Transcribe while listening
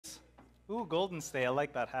Ooh, Golden State. I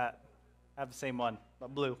like that hat. I have the same one,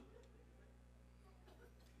 but blue.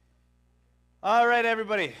 All right,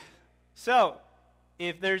 everybody. So,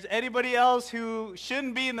 if there's anybody else who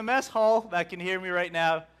shouldn't be in the mess hall that can hear me right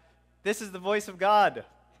now, this is the voice of God.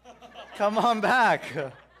 Come on back.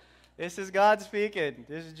 This is God speaking.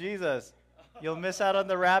 This is Jesus. You'll miss out on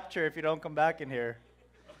the rapture if you don't come back in here.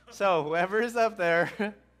 So, whoever is up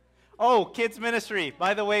there. Oh, kids ministry.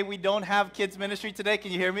 By the way, we don't have kids ministry today.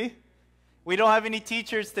 Can you hear me? We don't have any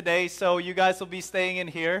teachers today, so you guys will be staying in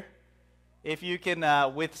here. If you can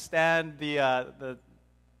withstand the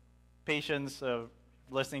patience of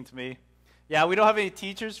listening to me. Yeah, we don't have any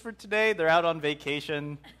teachers for today. They're out on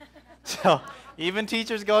vacation. So even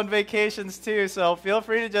teachers go on vacations too, so feel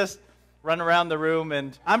free to just run around the room.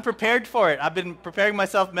 And I'm prepared for it. I've been preparing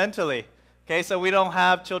myself mentally. Okay, so we don't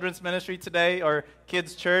have children's ministry today or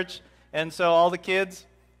kids' church. And so all the kids,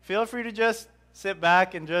 feel free to just sit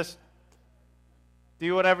back and just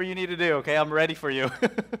do whatever you need to do, okay? I'm ready for you.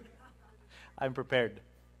 I'm prepared.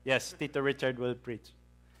 Yes, Tito Richard will preach.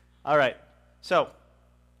 All right. So,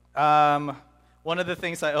 one of the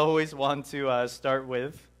things I always want to start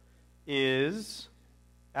with is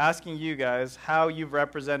asking you guys how you've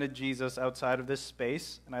represented Jesus outside of this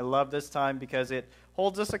space. And I love this time because it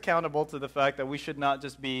holds us accountable to the fact that we should not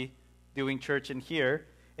just be doing church in here.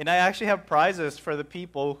 And I actually have prizes for the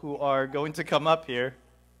people who are going to come up here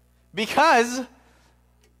because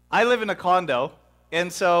I live in a condo,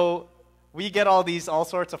 and so we get all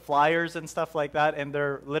sorts of flyers and stuff like that, and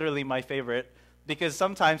they're literally my favorite because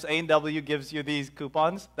sometimes A&W gives you these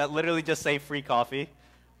coupons that literally just say free coffee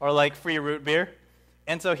or like free root beer.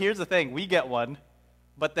 And so here's the thing, we get one,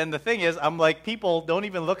 but then the thing is, I'm like, people don't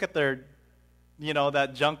even look at their,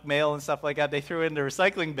 that junk mail and stuff like that. They threw it in the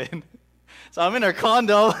recycling bin. So I'm in our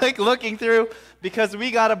condo, like looking through because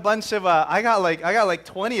we got a bunch of, I got like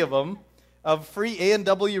 20 of them. Of free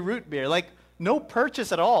A&W root beer. Like, no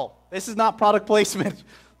purchase at all. This is not product placement.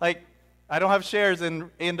 Like, I don't have shares in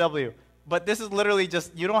A&W. But this is literally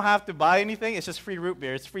just, you don't have to buy anything. It's just free root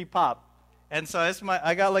beer. It's free pop. And so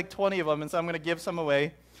I got like 20 of them, and so I'm going to give some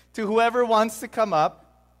away to whoever wants to come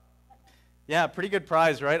up. Yeah, pretty good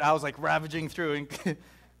prize, right? I was like ravaging through, and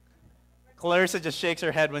Clarissa just shakes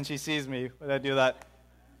her head when she sees me when I do that.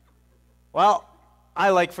 Well, I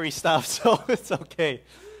like free stuff, so it's okay.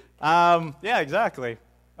 Yeah, exactly.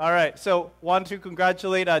 All right, so want to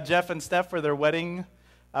congratulate Jeff and Steph for their wedding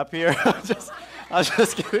up here. I was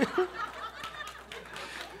just kidding.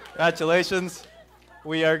 Congratulations.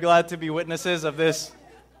 We are glad to be witnesses of this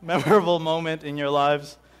memorable moment in your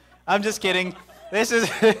lives. I'm just kidding. This is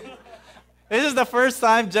the first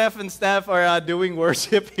time Jeff and Steph are doing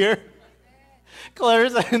worship here.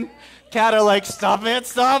 Clarissa and Kat are like, stop it,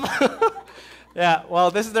 stop. Yeah,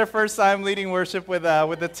 well, this is their first time leading worship with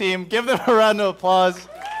the team. Give them a round of applause.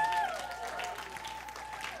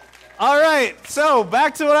 All right, so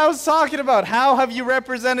back to what I was talking about. How have you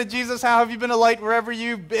represented Jesus? How have you been a light wherever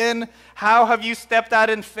you've been? How have you stepped out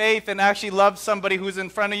in faith and actually loved somebody who's in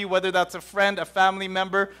front of you, whether that's a friend, a family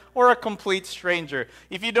member, or a complete stranger?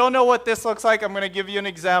 If you don't know what this looks like, I'm going to give you an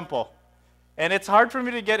example. And it's hard for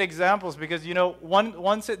me to get examples because,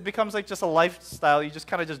 once it becomes like just a lifestyle, you just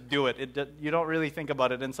kind of just do it. You don't really think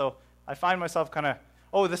about it. And so I find myself kind of,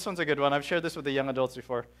 oh, this one's a good one. I've shared this with the young adults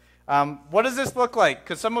before. What does this look like?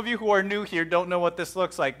 Because some of you who are new here don't know what this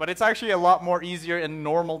looks like, but it's actually a lot more easier and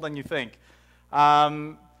normal than you think.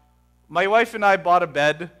 My wife and I bought a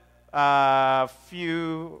bed a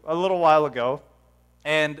little while ago,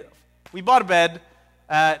 and we bought a bed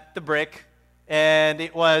at the Brick, and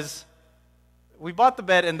we bought the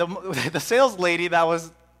bed, and the sales lady that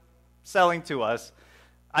was selling to us,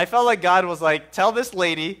 I felt like God was like, tell this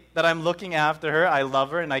lady that I'm looking after her, I love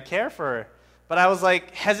her, and I care for her. But I was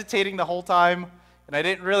like hesitating the whole time, and I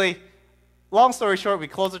didn't really, long story short, we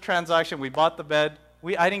closed the transaction, we bought the bed,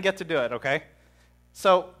 I didn't get to do it, okay?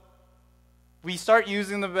 So we start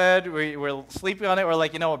using the bed, we're sleeping on it, we're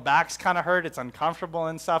like, our back's kind of hurt, it's uncomfortable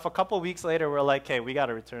and stuff. A couple weeks later, we're like, hey, we got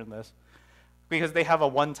to return this. Because they have a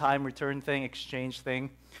one-time return thing, exchange thing.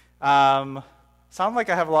 Sound like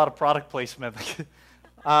I have a lot of product placement.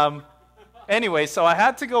 Anyway, so I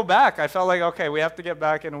had to go back. I felt like, okay, we have to get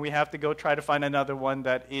back, and we have to go try to find another one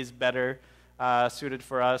that is better suited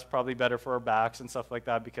for us, probably better for our backs and stuff like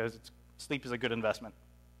that, because sleep is a good investment.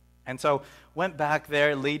 And so went back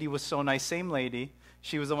there. Lady was so nice, same lady.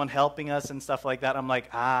 She was the one helping us and stuff like that. I'm like,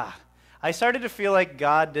 I started to feel like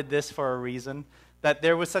God did this for a reason, that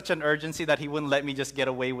there was such an urgency that he wouldn't let me just get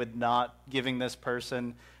away with not giving this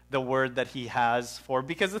person the word that he has for.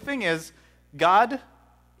 Because the thing is, God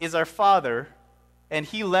is our Father, and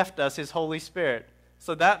he left us his Holy Spirit.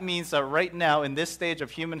 So that means that right now, in this stage of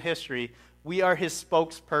human history, we are his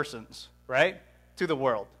spokespersons, right? To the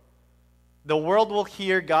world. The world will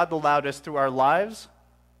hear God the loudest through our lives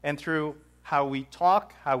and through how we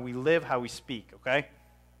talk, how we live, how we speak, okay?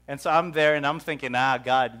 And so I'm there and I'm thinking,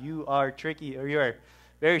 God, you are tricky, or you are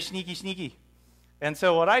very sneaky. And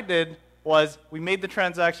so what I did was we made the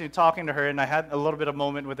transaction talking to her, and I had a little bit of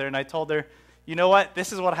moment with her, and I told her, you know what,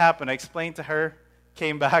 this is what happened. I explained to her,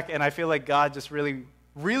 came back, and I feel like God just really,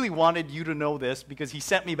 really wanted you to know this because he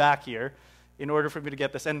sent me back here in order for me to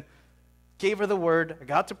get this. And gave her the word. I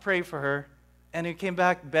got to pray for her, and it came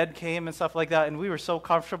back, bed came and stuff like that, and we were so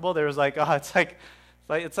comfortable. There was like,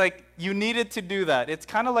 it's like you needed to do that. It's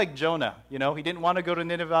kind of like Jonah, you know. He didn't want to go to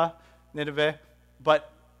Nineveh,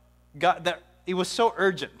 but it was so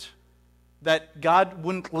urgent that God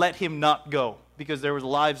wouldn't let him not go because there was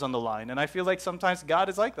lives on the line. And I feel like sometimes God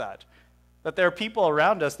is like that there are people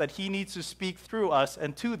around us that he needs to speak through us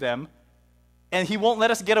and to them, and he won't let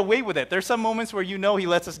us get away with it. There's some moments where he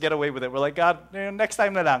lets us get away with it. We're like, God, next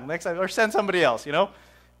time, or send somebody else, you know.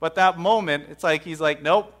 But that moment, it's like he's like,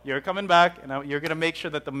 nope, you're coming back, and you're going to make sure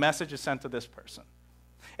that the message is sent to this person.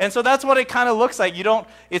 And so that's what it kind of looks like.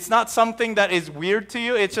 It's not something that is weird to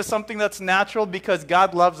you. It's just something that's natural because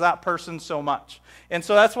God loves that person so much. And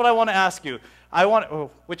so that's what I want to ask you.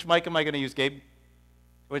 Which mic am I going to use, Gabe?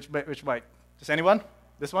 Which mic? Just anyone?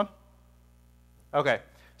 This one? Okay.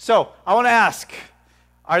 So I want to ask,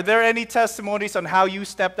 are there any testimonies on how you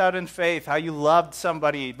stepped out in faith, how you loved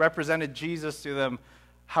somebody, represented Jesus to them,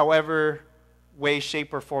 however way,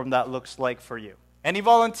 shape, or form that looks like for you? Any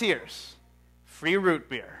volunteers? Free root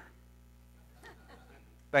beer.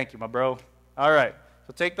 Thank you, my bro. All right.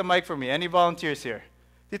 So take the mic from me. Any volunteers here?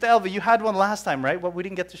 Tita Elvi, you had one last time, right? What we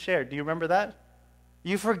didn't get to share. Do you remember that?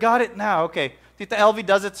 You forgot it now. Okay. Tita Elvi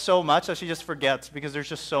does it so much that she just forgets because there's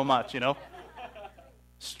just so much, you know?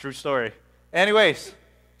 It's a true story. Anyways,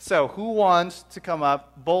 so who wants to come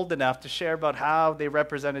up bold enough to share about how they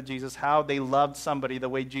represented Jesus, how they loved somebody the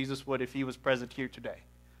way Jesus would if he was present here today?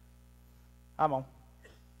 Come on.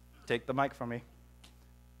 Take the mic from me.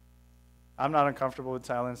 I'm not uncomfortable with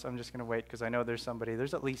silence. I'm just going to wait because I know there's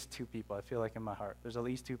at least two people, I feel like in my heart. There's at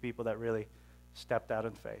least two people that really stepped out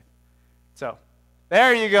in faith. So,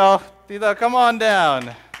 there you go. Tita, come on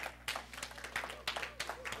down.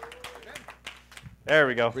 There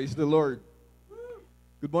we go. Praise the Lord.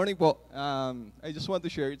 Good morning po. I just want to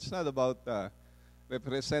share, it's not about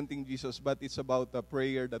representing Jesus, but it's about a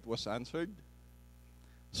prayer that was answered.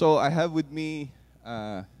 So I have with me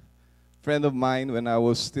a friend of mine when I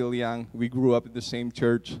was still young. We grew up in the same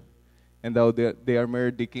church, and now they are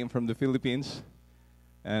married. They came from the Philippines.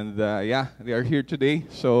 And they are here today.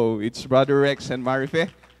 So it's Brother Rex and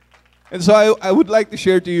Marife. And so I would like to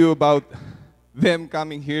share to you about them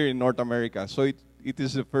coming here in North America. So it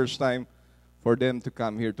is the first time for them to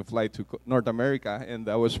come here to fly to North America. And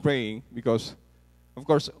I was praying because, of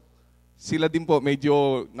course, sila din po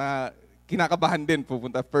medyo na kinakabahan din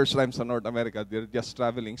pupunta first time sa North America. They're just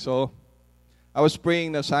traveling. So I was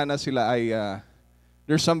praying na sana sila ay,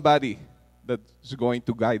 there's somebody that's going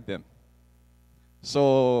to guide them.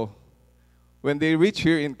 So, when they reach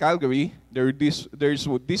here in Calgary, there's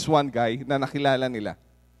this one guy na nakilala nila.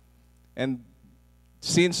 And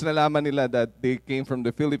since nalaman nila that they came from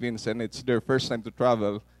the Philippines and it's their first time to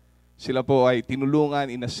travel, sila po ay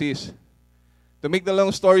tinulungan, in-assist. To make the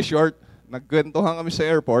long story short, nagkwentuhan kami sa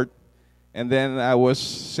airport, and then I was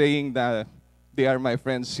saying that they are my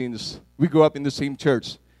friends since we grew up in the same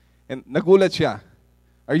church. And nagulat siya,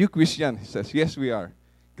 "Are you Christian?" He says, "Yes, we are."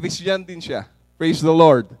 Christian din siya. Praise the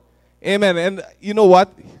Lord. Amen. And you know what?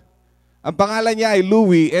 Ang pangalan niya ay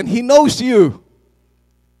Louie, and he knows you.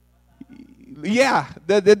 Yeah,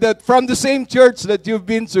 from the same church that you've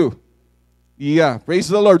been to. Yeah, praise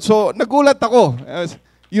the Lord. So, nagulat ako.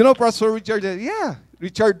 You know, Pastor Richard? Yeah,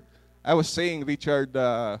 Richard. I was saying Richard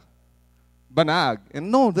Banag. And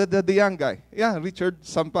no, the young guy. Yeah, Richard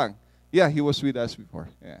Sampang. Yeah, he was with us before.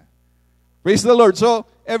 Yeah. Praise the Lord. So,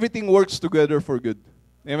 everything works together for good.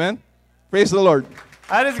 Amen? Praise the Lord.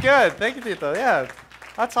 That is good. Thank you, Tito. Yeah,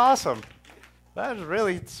 that's awesome. That is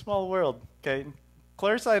really small world. Okay,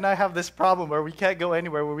 Clarissa and I have this problem where we can't go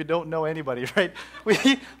anywhere where we don't know anybody, right? We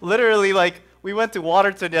literally, we went to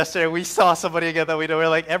Waterton yesterday. We saw somebody again that we know. We're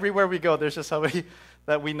like, everywhere we go, there's just somebody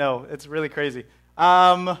that we know. It's really crazy.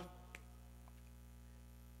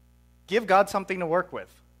 Give God something to work with.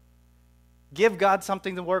 Give God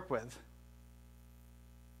something to work with.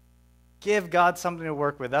 Give God something to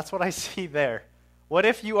work with. That's what I see there. What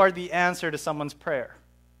if you are the answer to someone's prayer?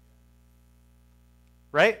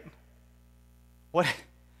 Right? What?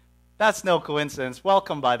 That's no coincidence.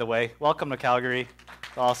 Welcome, by the way. Welcome to Calgary.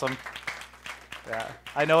 It's awesome. Yeah,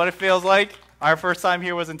 I know what it feels like. Our first time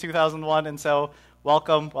here was in 2001, and so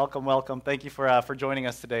welcome, welcome, welcome. Thank you for joining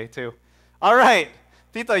us today, too. All right,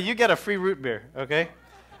 Tito, you get a free root beer, okay?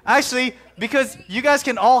 Actually, because you guys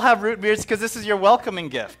can all have root beers because this is your welcoming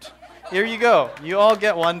gift. Here you go. You all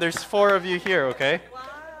get one. There's 4 of you here, okay? Wow.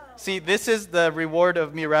 See, this is the reward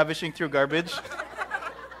of me ravishing through garbage.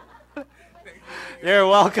 You're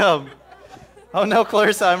welcome. Oh, no,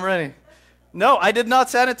 Clarissa, I'm ready. No, I did not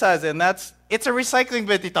sanitize it, and it's a recycling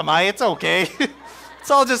bin, Tita Mai. It's okay.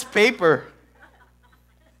 It's all just paper.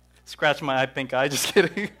 Scratch my pink eye, just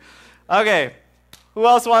kidding. Okay, who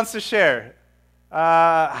else wants to share?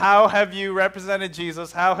 How have you represented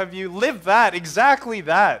Jesus? How have you lived that, exactly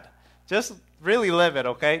that? Just really live it,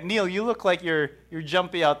 okay? Neil, you look like you're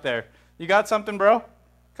jumpy out there. You got something, bro?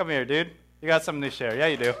 Come here, dude. You got something to share. Yeah,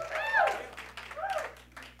 you do.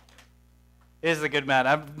 He's a good man.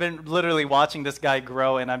 I've been literally watching this guy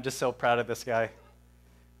grow, and I'm just so proud of this guy.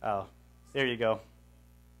 Oh, there you go.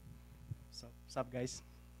 What's up, guys?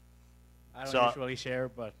 I don't usually share,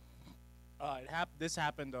 but this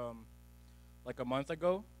happened like a month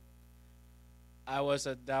ago. I was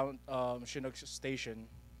at down Chinook Station.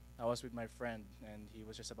 I was with my friend, and he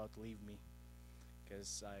was just about to leave me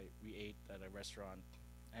because we ate at a restaurant,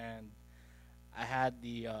 and I had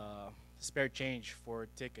the spare change for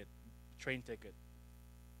train ticket.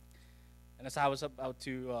 And as I was about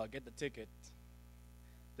to get the ticket,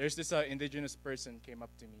 there's this indigenous person came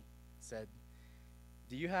up to me, said,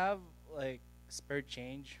 "Do you have like spare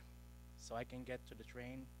change so I can get to the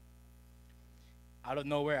train?" Out of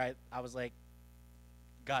nowhere, I was like,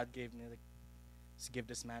 God gave me, like, just give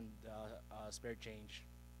this man spare change.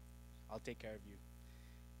 I'll take care of you.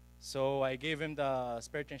 So I gave him the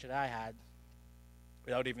spare change that I had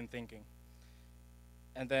without even thinking.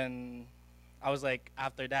 And then I was like,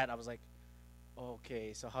 after that, I was like,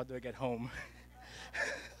 okay, so how do I get home?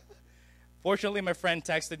 Fortunately, my friend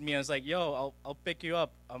texted me and was like, yo, I'll pick you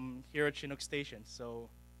up. I'm here at Chinook Station. So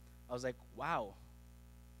I was like, wow.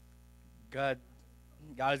 God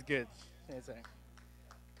is good. Yeah,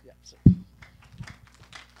 so.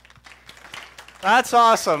 That's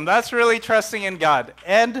awesome. That's really trusting in God.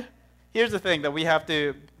 And here's the thing that we have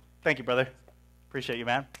to... Thank you, brother. Appreciate you,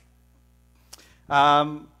 man.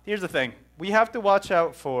 Here's the thing. We have to watch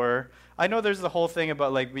out for... I know there's the whole thing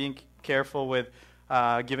about like being careful with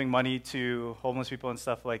giving money to homeless people and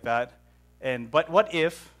stuff like that. But what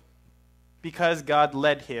if, because God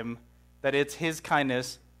led him, that it's his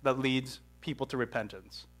kindness that leads people to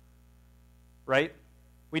repentance? Right?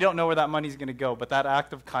 We don't know where that money's going to go, but that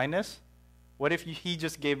act of kindness, what if he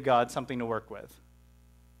just gave God something to work with?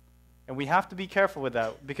 And we have to be careful with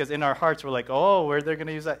that, because in our hearts we're like, oh, where they're going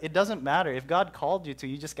to use that? It doesn't matter. If God called you to,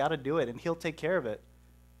 you just got to do it, and he'll take care of it.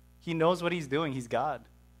 He knows what he's doing. He's God.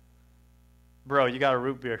 Bro, you got a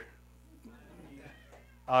root beer.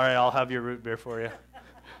 All right, I'll have your root beer for you.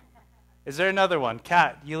 Is there another one?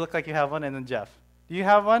 Kat, you look like you have one, and then Jeff. Do you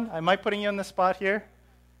have one? Am I putting you on the spot here?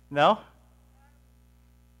 No?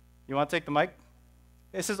 You want to take the mic?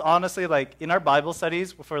 This is honestly like, in our Bible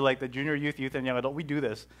studies for like the junior youth and young adult, we do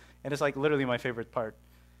this. And it's like literally my favorite part.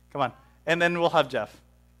 Come on. And then we'll have Jeff.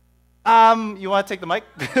 You want to take the mic?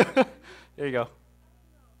 There you go.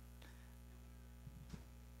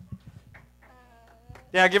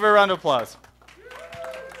 Yeah, give her a round of applause.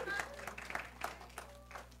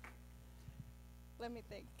 Let me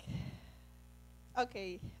think.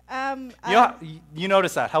 Okay. You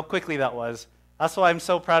notice that, how quickly that was. That's why I'm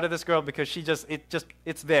so proud of this girl, because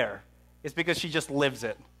it's there. It's because she just lives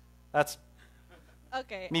it. That's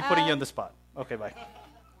okay. Me putting you on the spot. Okay, bye.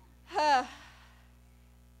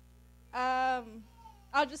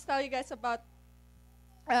 I'll just tell you guys about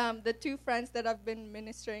the 2 friends that I've been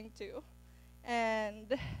ministering to.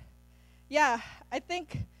 And yeah, I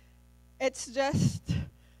think it's just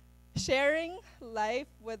sharing life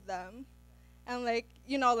with them and like,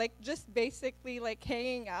 like just basically like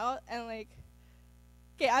hanging out and like,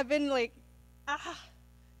 okay, I've been like, kuya.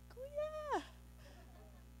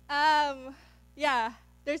 Yeah,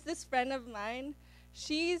 there's this friend of mine.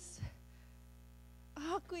 She's,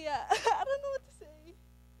 kuya, I don't know what to say.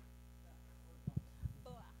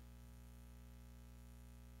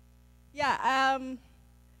 Yeah,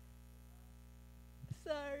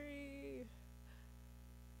 sorry.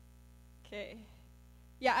 Okay.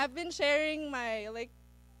 Yeah, I've been sharing my like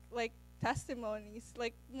testimonies,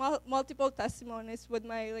 like multiple testimonies with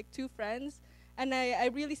my like 2 friends, and I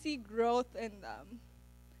really see growth in them.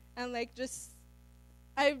 And like just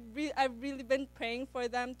I've really been praying for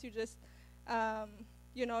them to just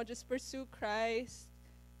just pursue Christ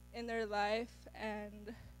in their life.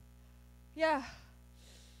 And yeah,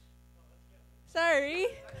 sorry.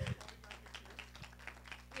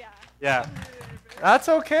 Yeah. That's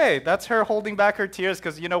okay. That's her holding back her tears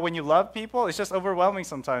because, when you love people, it's just overwhelming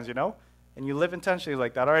sometimes, And you live intentionally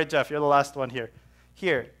like that. All right, Jeff, you're the last one here.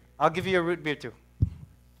 Here, I'll give you a root beer too.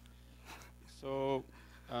 So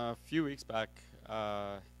a few weeks back,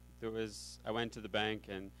 I went to the bank,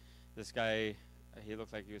 and this guy, he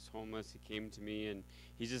looked like he was homeless. He came to me, and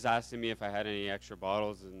he's just asking me if I had any extra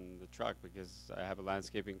bottles in the truck because I have a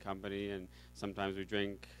landscaping company, and sometimes we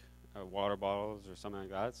drink water bottles or something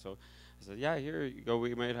like that. So I said, yeah, here you go.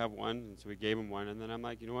 We might have one. And so we gave him one, and then I'm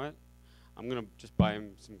like, you know what? I'm gonna just buy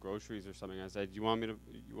him some groceries or something. I said, you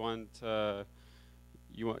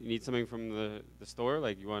need something from the store?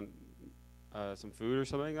 Like, you want some food or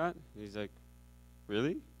something like that? And he's like,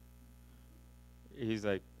 really? He's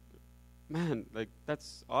like, man, like,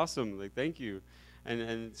 that's awesome. Like, thank you.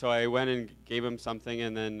 And so I went and gave him something,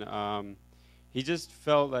 and then he just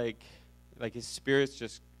felt like his spirits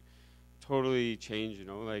just totally changed,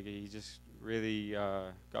 like he just really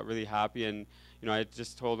got really happy. And I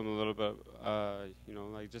just told him a little bit,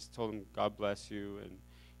 just told him, God bless you,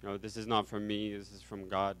 and this is not from me, this is from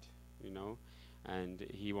God, and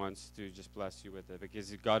he wants to just bless you with it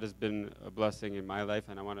because God has been a blessing in my life,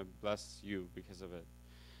 and I want to bless you because of it.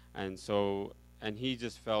 And he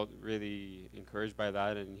just felt really encouraged by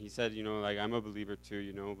that, and he said, like, I'm a believer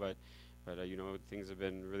too, but things have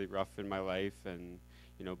been really rough in my life, and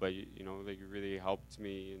but like, you really helped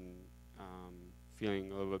me in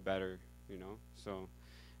feeling a little bit better, So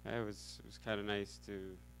it was kind of nice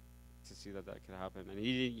to see that could happen. And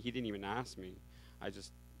he didn't even ask me. I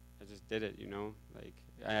just did it, Like,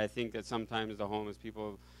 I think that sometimes the homeless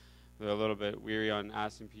people, they're a little bit weary on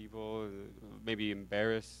asking people, maybe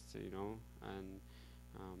embarrassed, and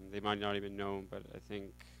they might not even know. But I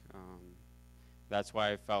think that's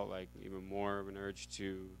why I felt like even more of an urge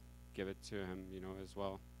to give it to him, as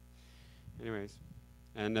well. Anyways,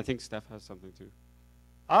 and I think Steph has something too.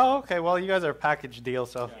 Oh, okay. Well, you guys are a package deal,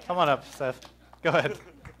 so come on up, Steph. Go ahead.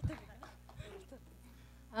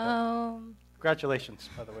 Congratulations,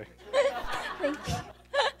 by the way. Thank you.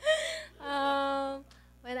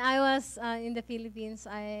 When I was in the Philippines,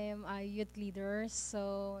 I am a youth leader,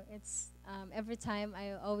 so it's every time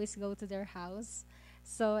I always go to their house,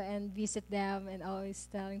 and visit them, and always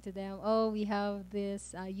telling to them, oh, we have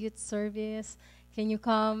this youth service, can you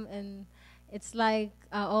come? And it's like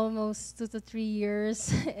almost 2 to 3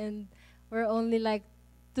 years, and we're only like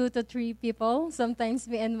 2 to 3 people, sometimes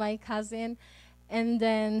me and my cousin. And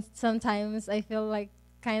then sometimes I feel like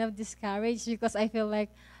kind of discouraged because I feel like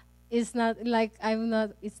it's not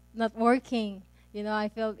working. I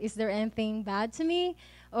feel, is there anything bad to me,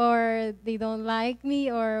 or they don't like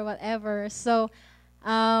me, or whatever. So,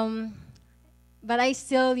 but I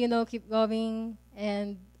still, keep going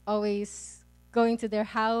and always going to their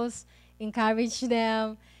house, encourage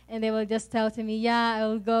them, and they will just tell to me, yeah, I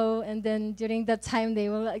will go. And then during that time, they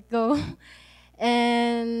will go.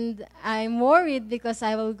 And I'm worried because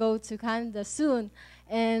I will go to Canada soon.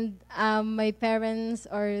 And my parents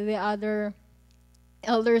or the other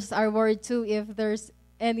elders are worried too if there's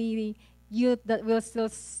any youth that will still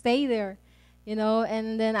stay there,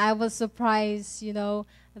 And then I was surprised,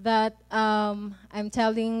 that I'm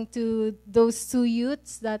telling to those 2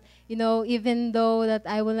 youths that, even though that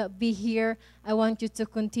I will not be here, I want you to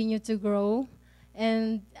continue to grow.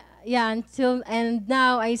 And and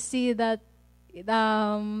now I see that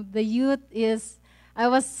the youth I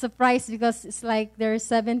was surprised because it's like they're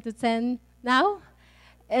 7 to 10 now.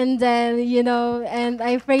 And then, and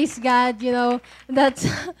I praise God, that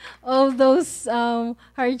all those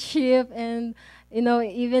hardship and,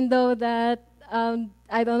 even though that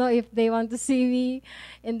I don't know if they want to see me,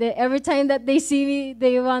 and every time that they see me,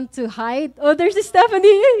 they want to hide. Oh, there's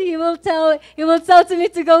Stephanie. He will tell to me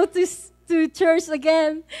to go to church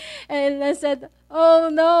again. And I said, oh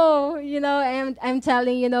no, I'm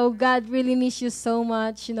telling, God really miss you so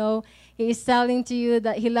much, He is telling to you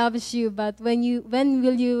that He loves you, but when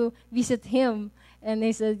will you visit Him? And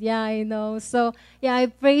they said, yeah, I know. So, yeah, I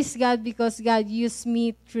praise God because God used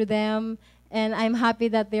me through them, and I'm happy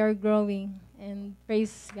that they are growing, and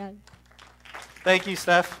praise God. Thank you,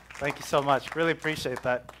 Steph. Thank you so much. Really appreciate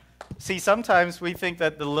that. See, sometimes we think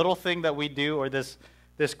that the little thing that we do, or this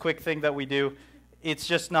quick thing that we do,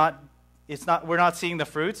 we're not seeing the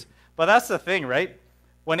fruits. But that's the thing, right?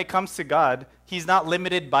 When it comes to God, He's not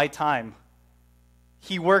limited by time.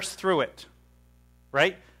 He works through it,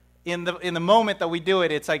 right? In the moment that we do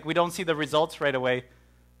it, it's like we don't see the results right away.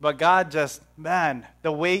 But God just,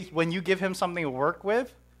 the way when you give Him something to work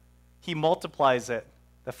with, He multiplies it.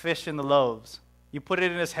 the fish and the loaves. You put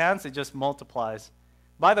it in his hands, it just multiplies.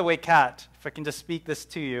 By the way, Kat, if I can just speak this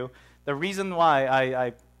to you, the reason why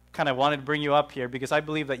I kind of wanted to bring you up here, because I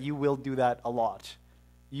believe that you will do that a lot.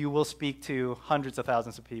 You will speak to hundreds of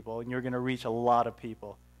thousands of people, and you're going to reach a lot of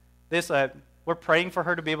people. We're praying for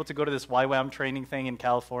her to be able to go to this YWAM training thing in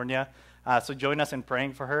California. So join us in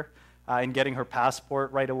praying for her and getting her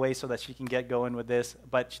passport right away so that she can get going with this.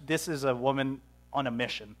 But this is a woman on a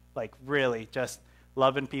mission, like really just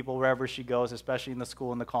loving people wherever she goes, especially in the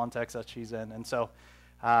school and the context that she's in. And so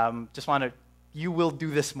you will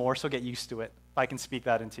do this more, so get used to it, if I can speak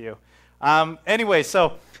that into you. Anyway,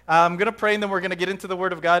 so I'm going to pray, and then we're going to get into the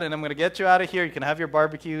Word of God, and I'm going to get you out of here. You can have your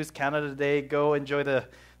barbecues, Canada Day, go enjoy the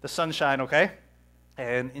sunshine, okay?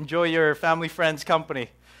 And enjoy your family, friends, company.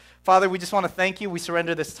 Father, we just want to thank you. We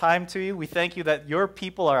surrender this time to you. We thank you that your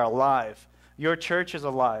people are alive. Your church is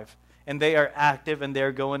alive. And they are active, and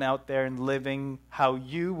they're going out there and living how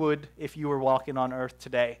you would if you were walking on earth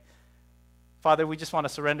today. Father, we just want to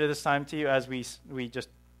surrender this time to you as we just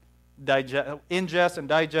ingest and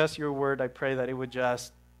digest your word. I pray that it would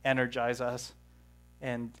just energize us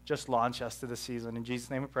and just launch us to the season. In Jesus'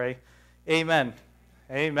 name we pray. Amen.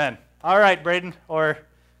 Amen. All right, Braden, or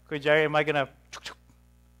Jerry, am I going to...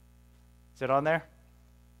 Is it on there?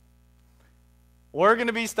 We're going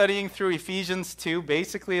to be studying through Ephesians 2,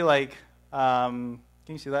 basically can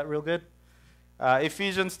you see that real good?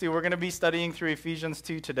 Ephesians 2, we're going to be studying through Ephesians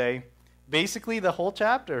 2 today. Basically the whole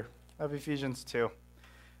chapter of Ephesians 2.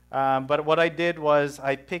 But what I did was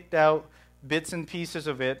I picked out bits and pieces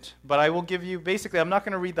of it, but I will give you, basically, I'm not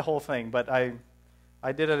going to read the whole thing, but I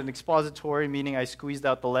did an expository, meaning I squeezed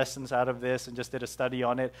out the lessons out of this and just did a study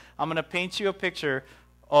on it. I'm going to paint you a picture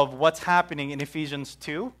of what's happening in Ephesians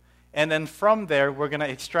 2. And then from there, we're going to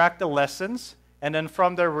extract the lessons. And then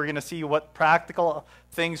from there, we're going to see what practical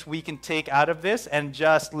things we can take out of this and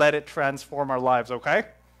just let it transform our lives, okay?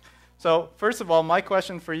 So first of all, my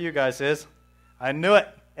question for you guys is, I knew it,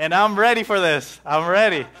 and I'm ready for this. I'm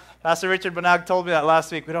ready. Pastor Richard Banag told me that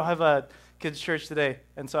last week. We don't have a kids' church today.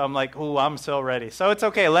 And so I'm like, ooh, I'm so ready. So it's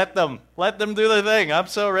okay. Let them do their thing. I'm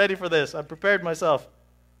so ready for this. I prepared myself.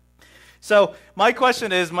 So my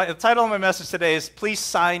question is, the title of my message today is, please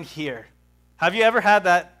sign here. Have you ever had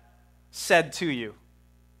that said to you?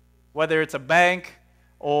 Whether it's a bank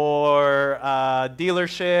or a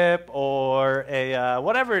dealership or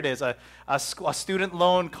whatever it is, a student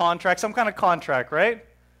loan contract, some kind of contract, right?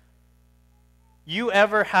 You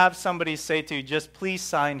ever have somebody say to you, just please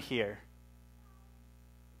sign here?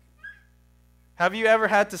 Have you ever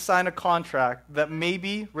had to sign a contract that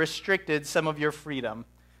maybe restricted some of your freedom?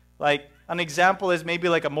 Like an example is maybe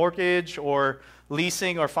like a mortgage or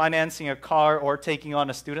leasing or financing a car or taking on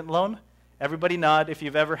a student loan. Everybody nod if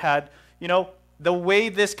you've ever had, the way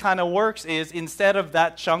this kind of works is instead of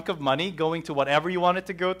that chunk of money going to whatever you want it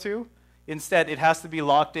to go to, instead it has to be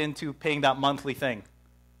locked into paying that monthly thing.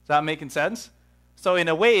 Is that making sense? So in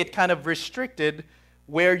a way, it kind of restricted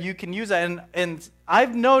where you can use that. And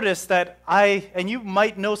I've noticed that and you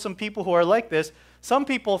might know some people who are like this, some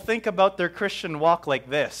people think about their Christian walk like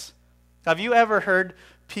this. Have you ever heard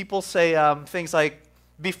people say things like,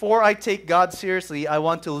 before I take God seriously, I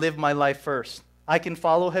want to live my life first. I can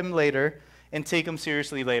follow him later and take him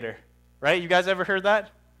seriously later. Right? You guys ever heard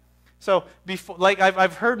that? So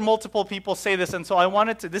I've heard multiple people say this, and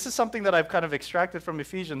so this is something that I've kind of extracted from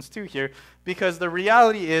Ephesians 2 here, because the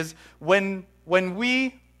reality is when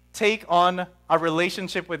we take on a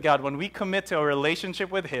relationship with God, when we commit to a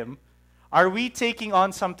relationship with him, are we taking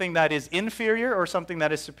on something that is inferior or something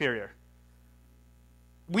that is superior?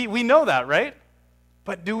 We know that, right?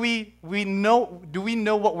 But do we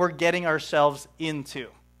know what we're getting ourselves into?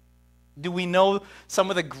 Do we know some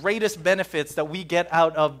of the greatest benefits that we get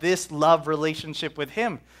out of this love relationship with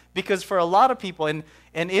him? Because for a lot of people, and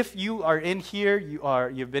if you are in here,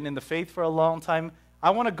 you've been in the faith for a long time,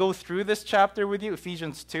 I want to go through this chapter with you,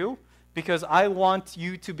 Ephesians 2, because I want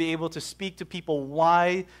you to be able to speak to people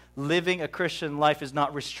why living a Christian life is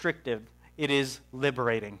not restrictive. It is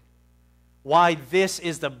liberating. Why this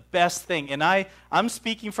is the best thing. And I'm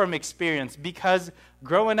speaking from experience, because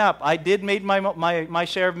growing up, I did make my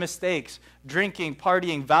share of mistakes, drinking,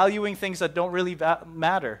 partying, valuing things that don't really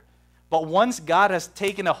matter. But once God has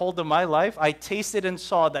taken a hold of my life, I tasted and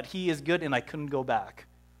saw that he is good, and I couldn't go back.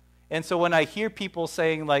 And so when I hear people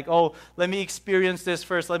saying like, oh, let me experience this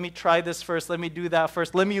first, let me try this first, let me do that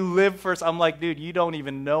first, let me live first, I'm like, dude, you don't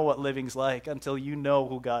even know what living's like until you know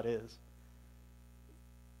who God is.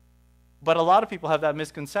 But a lot of people have that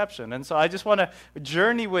misconception. And so I just want to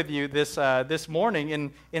journey with you this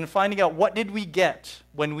morning in finding out what did we get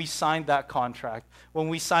when we signed that contract, when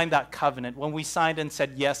we signed that covenant, when we signed and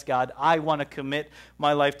said, yes, God, I want to commit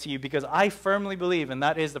my life to you, because I firmly believe, and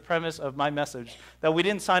that is the premise of my message, that we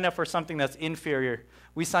didn't sign up for something that's inferior.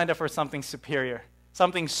 We signed up for something superior,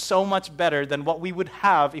 something so much better than what we would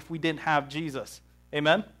have if we didn't have Jesus.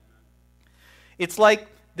 Amen? It's like,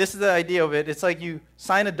 this is the idea of it. It's like you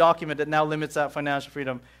sign a document that now limits that financial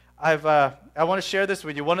freedom. I want to share this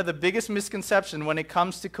with you. One of the biggest misconceptions when it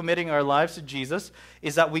comes to committing our lives to Jesus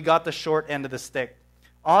is that we got the short end of the stick.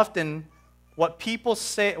 Often, what people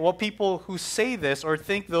who say this or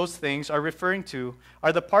think those things are referring to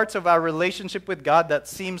are the parts of our relationship with God that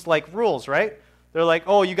seems like rules, right? They're like,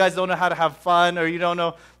 oh, you guys don't know how to have fun, or you don't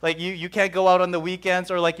know, like you can't go out on the weekends,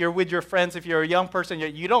 or like you're with your friends. If you're a young person,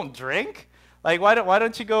 you don't drink. Like, why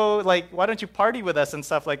don't you go, like, why don't you party with us and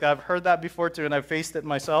stuff like that? I've heard that before too, and I've faced it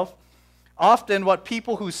myself. Often what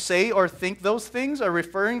people who say or think those things are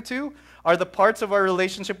referring to are the parts of our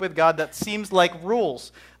relationship with God that seems like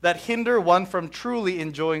rules that hinder one from truly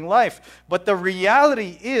enjoying life. But the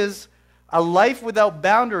reality is, a life without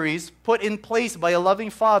boundaries put in place by a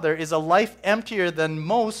loving Father is a life emptier than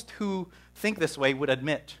most who think this way would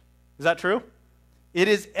admit. Is that true? It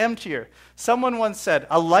is emptier. Someone once said,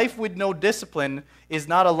 a life with no discipline is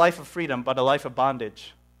not a life of freedom, but a life of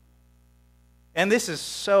bondage. And this is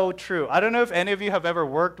so true. I don't know if any of you have ever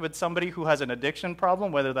worked with somebody who has an addiction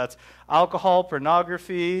problem, whether that's alcohol,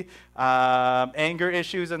 pornography, anger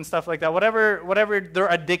issues, and stuff like that, whatever they're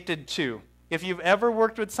addicted to. If you've ever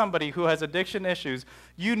worked with somebody who has addiction issues,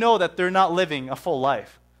 you know that they're not living a full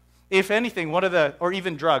life. If anything, or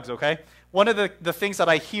even drugs, okay? One of the things that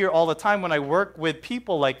I hear all the time when I work with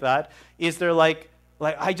people like that is they're like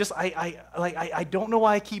I don't know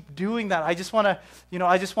why I keep doing that. I just want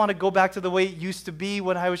to go back to the way it used to be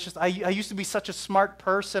when I was I used to be such a smart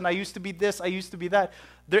person. I used to be this, I used to be that.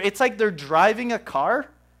 It's like they're driving a car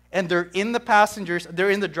and they're in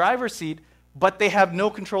the driver's seat, but they have no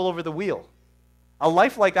control over the wheel. A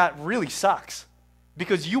life like that really sucks.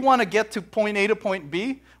 Because you want to get to point A to point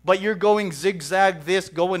B, but you're going zigzag this,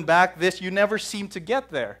 going back this. You never seem to get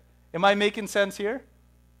there. Am I making sense here?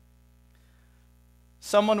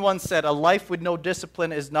 Someone once said, a life with no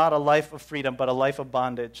discipline is not a life of freedom, but a life of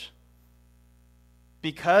bondage.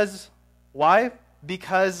 Why?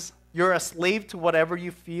 Because you're a slave to whatever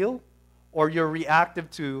you feel, or you're reactive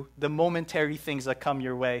to the momentary things that come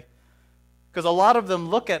your way. Because a lot of them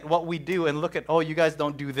look at what we do and look at, oh, you guys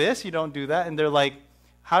don't do this, you don't do that, and they're like,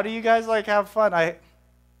 how do you guys like have fun? I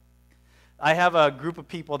have a group of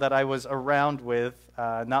people that I was around with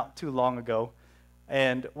not too long ago,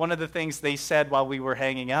 and one of the things they said while we were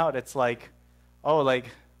hanging out, it's like, oh, like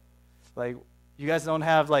you guys don't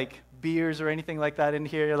have like beers or anything like that in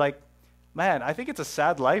here. You're like, man, I think it's a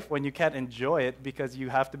sad life when you can't enjoy it because you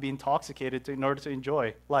have to be intoxicated in order to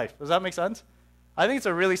enjoy life. Does that make sense? I think it's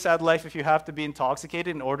a really sad life if you have to be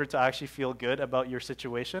intoxicated in order to actually feel good about your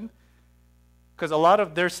situation. Because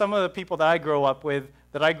there's some of the people that I grew up with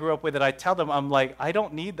that I tell them, I'm like, I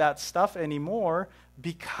don't need that stuff anymore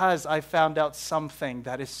because I found out something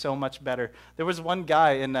that is so much better. There was one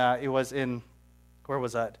guy where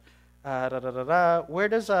was that? Where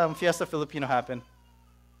does Fiesta Filipino happen?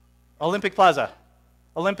 Olympic Plaza.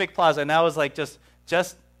 And I was like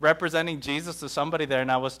just representing Jesus to somebody there,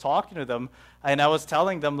 and I was talking to them, and I was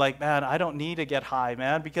telling them, like, man, I don't need to get high,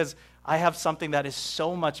 man, because I have something that is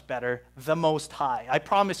so much better, the Most High. I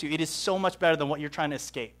promise you, it is so much better than what you're trying to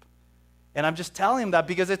escape. And I'm just telling them that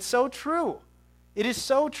because it's so true. It is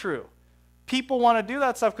so true. People want to do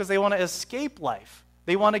that stuff because they want to escape life.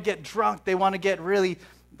 They want to get drunk. They want to get really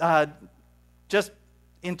just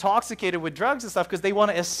intoxicated with drugs and stuff because they want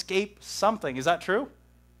to escape something. Is that true?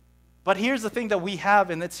 But here's the thing that we have,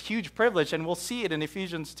 and it's huge privilege, and we'll see it in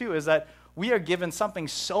Ephesians 2, is that we are given something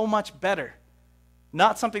so much better.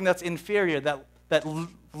 Not something that's inferior, that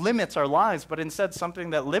limits our lives, but instead something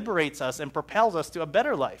that liberates us and propels us to a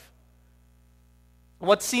better life.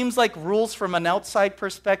 What seems like rules from an outside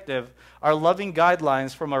perspective are loving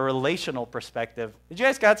guidelines from a relational perspective. Did you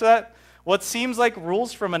guys catch that? What seems like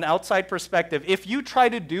rules from an outside perspective, if you try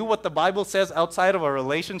to do what the Bible says outside of a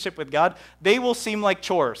relationship with God, they will seem like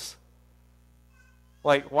chores.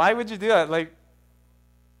 Like, why would you do that? Like,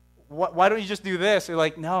 why don't you just do this? You're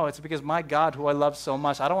like, no, it's because my God, who I love so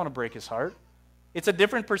much, I don't want to break his heart. It's a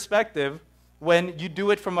different perspective when you do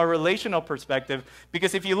it from a relational perspective,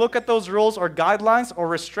 because if you look at those rules or guidelines or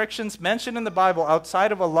restrictions mentioned in the Bible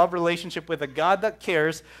outside of a love relationship with a God that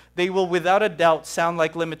cares, they will without a doubt sound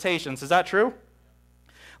like limitations. Is that true?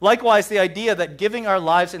 Likewise, the idea that giving our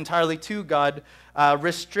lives entirely to God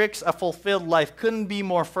restricts a fulfilled life couldn't be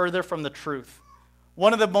more further from the truth.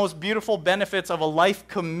 One of the most beautiful benefits of a life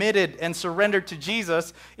committed and surrendered to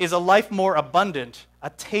Jesus is a life more abundant, a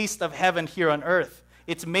taste of heaven here on earth.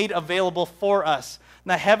 It's made available for us.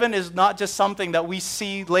 Now, heaven is not just something that we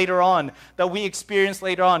see later on, that we experience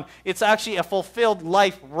later on. It's actually a fulfilled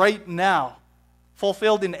life right now.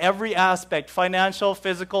 Fulfilled in every aspect, financial,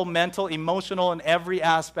 physical, mental, emotional, in every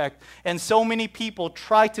aspect. And so many people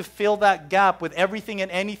try to fill that gap with everything and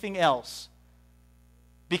anything else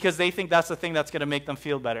because they think that's the thing that's going to make them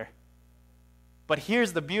feel better. But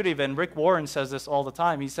here's the beauty of it, and Rick Warren says this all the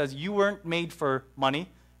time. He says, you weren't made for money.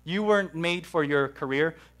 You weren't made for your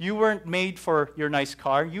career. You weren't made for your nice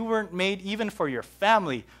car. You weren't made even for your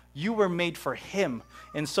family. You were made for Him.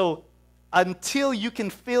 And so until you can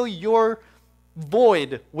fill your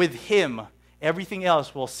void with Him, everything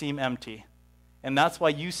else will seem empty. And that's why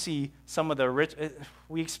you see some of the rich,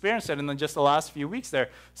 we experienced it in just the last few weeks there,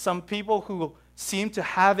 some people who seem to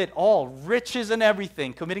have it all, riches and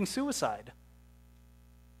everything, committing suicide.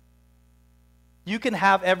 You can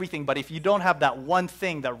have everything, but if you don't have that one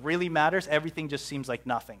thing that really matters, everything just seems like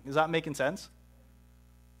nothing. Is that making sense?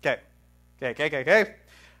 Okay.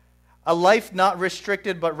 A life not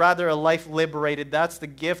restricted, but rather a life liberated. That's the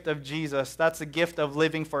gift of Jesus. That's the gift of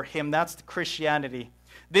living for Him. That's the Christianity.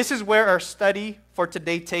 This is where our study for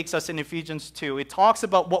today takes us in Ephesians 2. It talks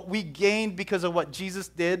about what we gained because of what Jesus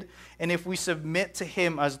did, and if we submit to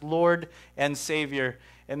Him as Lord and Savior.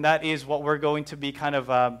 And that is what we're going to be kind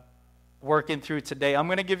of working through today. I'm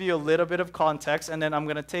going to give you a little bit of context, and then I'm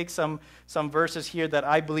going to take some verses here that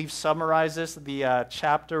I believe summarizes the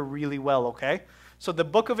chapter really well, okay? So the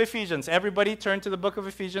book of Ephesians, everybody turn to the book of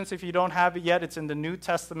Ephesians. If you don't have it yet, it's in the New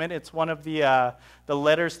Testament. It's one of the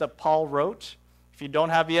letters that Paul wrote. If you don't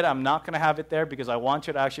have it yet, I'm not going to have it there because I want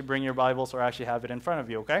you to actually bring your Bibles or actually have it in front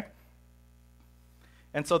of you, okay?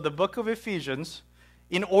 And so the book of Ephesians,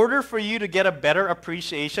 in order for you to get a better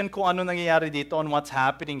appreciation kung ano nangyayari dito on what's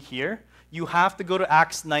happening here, you have to go to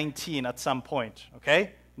Acts 19 at some point,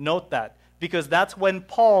 okay? Note that, because that's when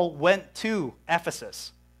Paul went to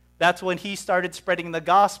Ephesus. That's when he started spreading the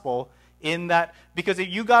gospel in that, because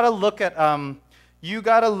you got to look at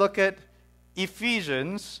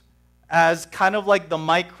Ephesians as kind of like the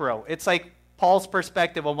micro. It's like Paul's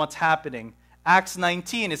perspective on what's happening. Acts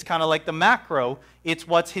 19 is kind of like the macro. It's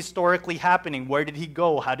what's historically happening. Where did he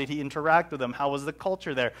go? How did he interact with them? How was the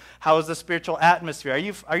culture there? How was the spiritual atmosphere?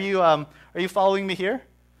 Are you following me here?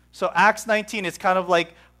 So Acts 19 is kind of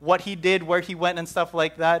like what he did, where he went and stuff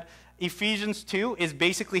like that. Ephesians 2 is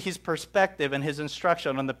basically his perspective and his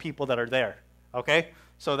instruction on the people that are there. Okay?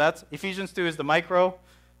 So that's Ephesians 2 is the micro.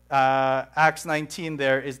 Acts 19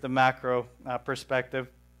 there is the macro perspective.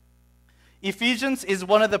 Ephesians is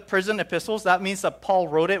one of the prison epistles. That means that Paul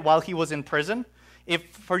wrote it while he was in prison.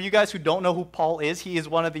 For you guys who don't know who Paul is, he is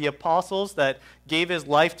one of the apostles that gave his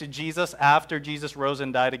life to Jesus after Jesus rose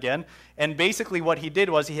and died again. And basically what he did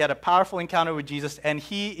was he had a powerful encounter with Jesus, and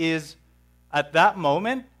he is, at that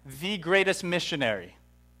moment, the greatest missionary.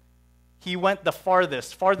 He went the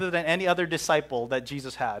farthest, farther than any other disciple that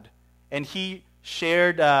Jesus had. And he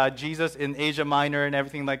shared Jesus in Asia Minor and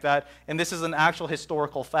everything like that. And this is an actual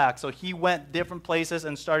historical fact. So he went different places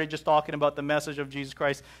and started just talking about the message of Jesus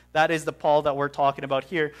Christ. That is the Paul that we're talking about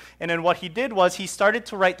here. And then what he did was he started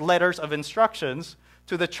to write letters of instructions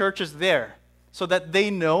to the churches there so that they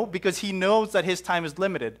know, because he knows that his time is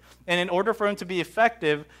limited. And in order for him to be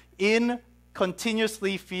effective in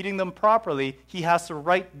continuously feeding them properly, he has to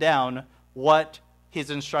write down what his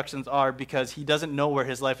instructions are, because he doesn't know where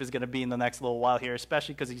his life is going to be in the next little while here,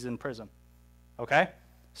 especially because he's in prison. Okay?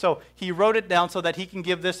 So he wrote it down so that he can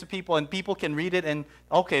give this to people, and people can read it, and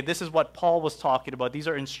okay, this is what Paul was talking about. These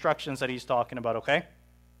are instructions that he's talking about, okay?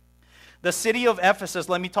 The city of Ephesus,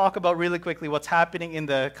 let me talk about really quickly what's happening in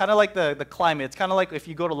the, kind of like the climate. It's kind of like if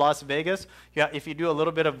you go to Las Vegas, if you do a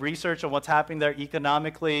little bit of research on what's happening there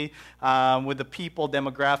economically, with the people,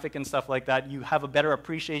 demographic and stuff like that, you have a better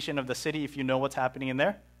appreciation of the city if you know what's happening in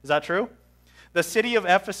there. Is that true? The city of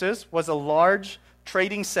Ephesus was a large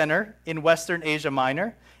trading center in Western Asia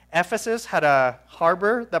Minor. Ephesus had a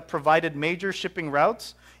harbor that provided major shipping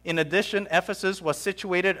routes. In addition, Ephesus was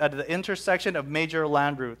situated at the intersection of major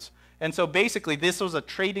land routes. And so basically, this was a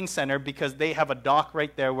trading center because they have a dock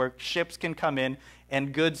right there where ships can come in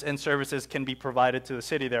and goods and services can be provided to the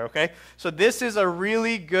city there, okay? So this is a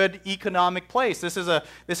really good economic place. This is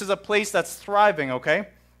a place that's thriving, okay?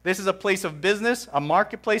 This is a place of business, a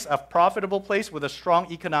marketplace, a profitable place with a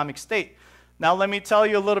strong economic state. Now let me tell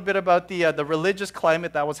you a little bit about the religious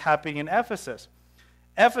climate that was happening in Ephesus.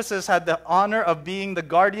 Ephesus had the honor of being the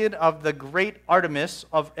guardian of the great Artemis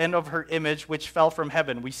and of her image, which fell from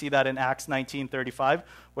heaven. We see that in Acts 19:35,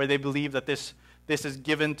 where they believe that this is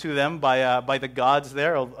given to them by the gods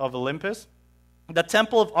there of Olympus. The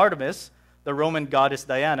temple of Artemis, the Roman goddess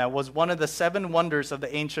Diana, was one of the 7 wonders of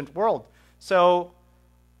the ancient world. So,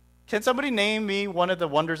 can somebody name me one of the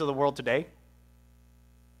wonders of the world today?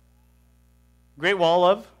 Great Wall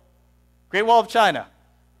of China.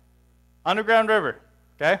 Underground River.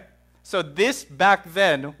 Okay? So this back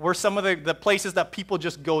then were some of the places that people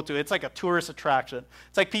just go to. It's like a tourist attraction.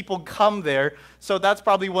 It's like people come there. So that's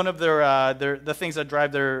probably one of the things that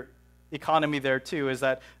drive their economy there too, is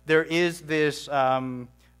that there is this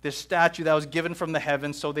statue that was given from the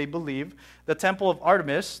heavens, so they believe. The temple of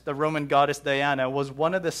Artemis, the Roman goddess Diana, was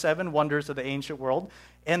one of the 7 wonders of the ancient world,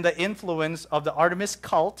 and the influence of the Artemis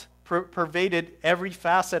cult pervaded every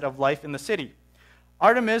facet of life in the city.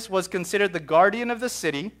 Artemis was considered the guardian of the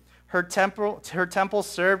city. Her temple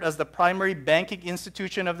served as the primary banking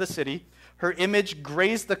institution of the city. Her image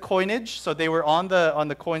grazed the coinage, so they were on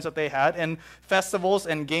the coins that they had, and festivals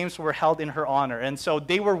and games were held in her honor. And so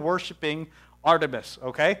they were worshiping Artemis,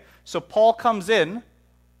 okay? So Paul comes in,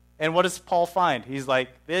 and what does Paul find? He's like,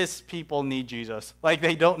 this people need Jesus. Like,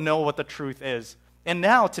 they don't know what the truth is. And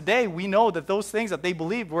now, today, we know that those things that they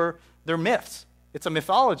believed they're myths. It's a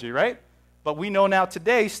mythology, right? But we know now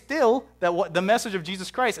today still that the message of Jesus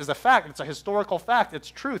Christ is a fact. It's a historical fact. It's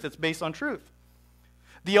truth. It's based on truth.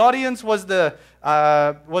 The audience was the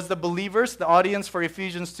believers. The audience for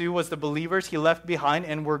Ephesians 2 was the believers he left behind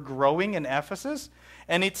and were growing in Ephesus.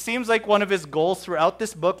 And it seems like one of his goals throughout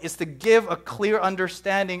this book is to give a clear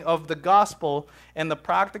understanding of the gospel and the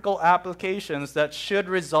practical applications that should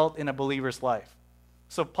result in a believer's life.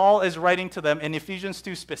 So Paul is writing to them in Ephesians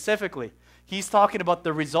 2 specifically. He's talking about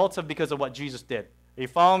the results because of what Jesus did. Are you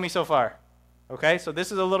following me so far? Okay, so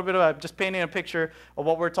this is a little bit of just painting a picture of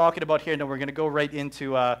what we're talking about here, and then we're going to go right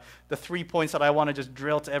into the 3 points that I want to just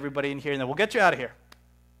drill to everybody in here, and then we'll get you out of here.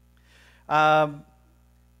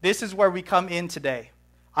 This is where we come in today.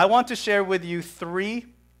 I want to share with you 3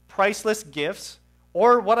 priceless gifts,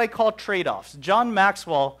 or what I call trade-offs. John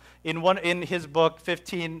Maxwell, in his book,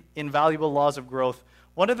 15 Invaluable Laws of Growth,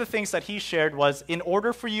 one of the things that he shared was, in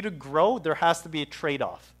order for you to grow, there has to be a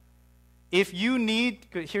trade-off. Here's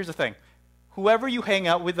the thing. Whoever you hang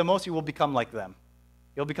out with the most, you will become like them.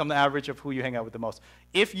 You'll become the average of who you hang out with the most.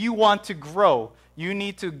 If you want to grow, you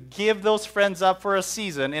need to give those friends up for a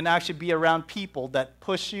season and actually be around people that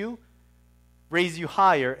push you, raise you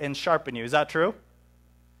higher, and sharpen you. Is that true?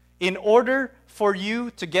 In order for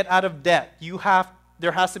you to get out of debt,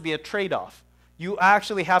 there has to be a trade-off. You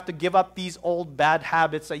actually have to give up these old bad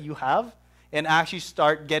habits that you have and actually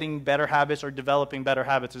start getting better habits or developing better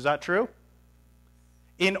habits. Is that true?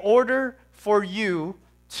 In order for you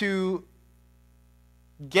to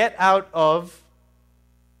get out of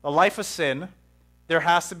a life of sin, there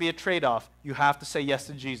has to be a trade-off. You have to say yes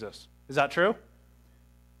to Jesus. Is that true?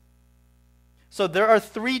 So there are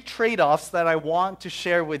 3 trade-offs that I want to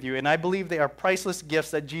share with you, and I believe they are priceless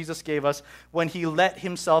gifts that Jesus gave us when he let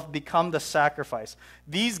himself become the sacrifice.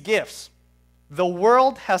 These gifts, the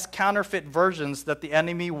world has counterfeit versions that the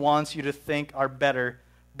enemy wants you to think are better,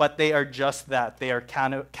 but they are just that. They are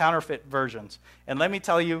counterfeit versions. And let me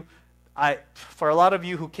tell you, for a lot of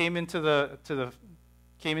you who came into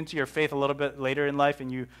your faith a little bit later in life, and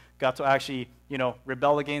you got to actually,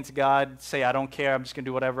 rebel against God, say, I don't care, I'm just going to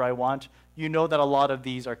do whatever I want, you know that a lot of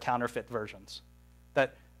these are counterfeit versions.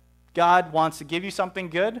 That God wants to give you something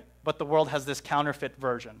good, but the world has this counterfeit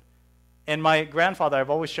version. And my grandfather, I've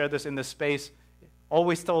always shared this in this space,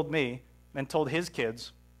 always told me and told his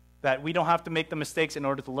kids that we don't have to make the mistakes in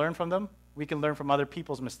order to learn from them. We can learn from other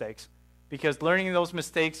people's mistakes. Because learning those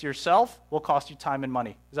mistakes yourself will cost you time and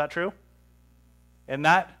money. Is that true? And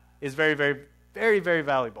that is very, very, very, very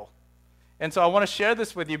valuable. And so I want to share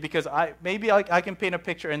this with you because maybe I can paint a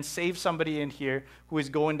picture and save somebody in here who is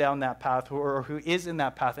going down that path or who is in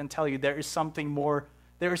that path and tell you there is something more,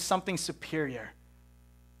 there is something superior.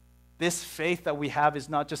 This faith that we have is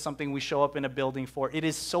not just something we show up in a building for. It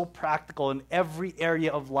is so practical in every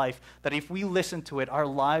area of life that if we listen to it, our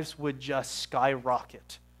lives would just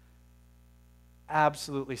skyrocket.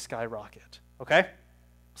 Absolutely skyrocket. Okay?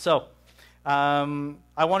 So,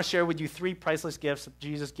 I want to share with you 3 priceless gifts that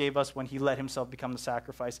Jesus gave us when he let himself become the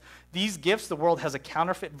sacrifice. These gifts, the world has a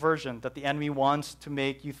counterfeit version that the enemy wants to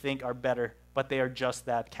make you think are better, but they are just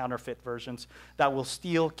that, counterfeit versions that will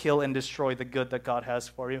steal, kill, and destroy the good that God has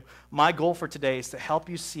for you. My goal for today is to help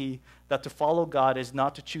you see that to follow God is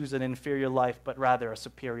not to choose an inferior life, but rather a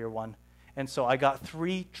superior one. And so I got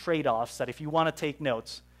 3 trade-offs that if you want to take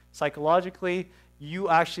notes, psychologically, you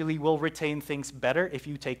actually will retain things better if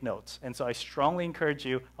you take notes. And so I strongly encourage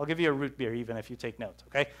you, I'll give you a root beer even if you take notes,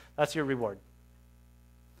 okay? That's your reward.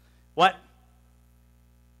 What?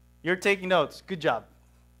 You're taking notes. Good job.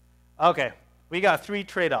 Okay, we got 3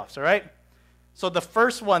 trade-offs, all right? So the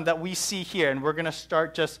first one that we see here, and we're going to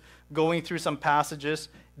start just going through some passages.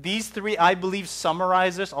 These 3, I believe,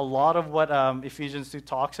 summarizes a lot of what Ephesians 2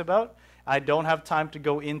 talks about. I don't have time to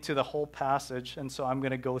go into the whole passage, and so I'm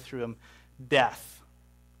going to go through them. Death.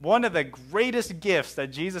 One of the greatest gifts that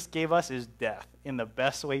Jesus gave us is death in the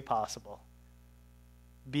best way possible.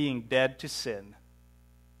 Being dead to sin.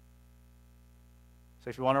 So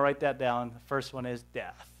if you want to write that down, the first one is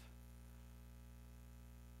death.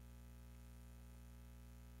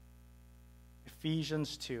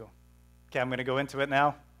 Ephesians 2. Okay, I'm going to go into it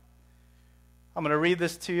now. I'm going to read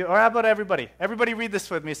this to you. Or how about everybody? Everybody read this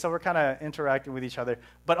with me so we're kind of interacting with each other.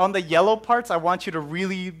 But on the yellow parts, I want you to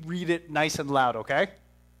really read it nice and loud, okay?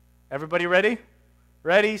 Everybody ready?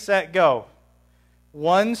 Ready, set, go.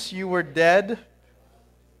 Once you were dead.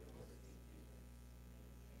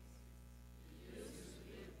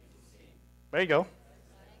 There you go.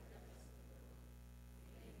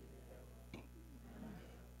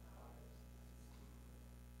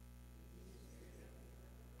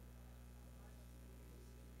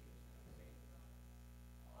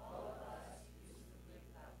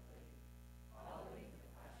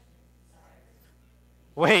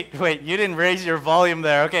 Wait, you didn't raise your volume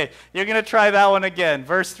there. Okay, you're going to try that one again.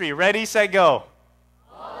 Verse 3, ready, set, go.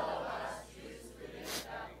 All of us used to live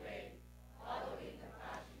that way, following the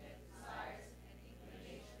passionate desires and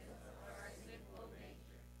inclinations of our sinful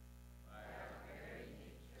nature. By our very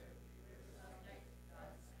nature, we were subject to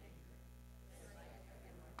God's anger, just like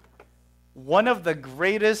everyone else. One of the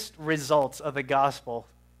greatest results of the gospel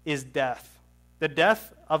is death. The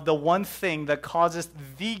death of the one thing that causes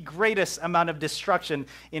the greatest amount of destruction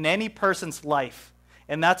in any person's life.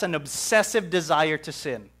 And that's an obsessive desire to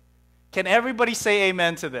sin. Can everybody say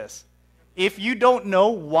amen to this? If you don't know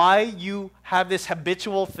why you have this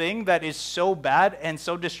habitual thing that is so bad and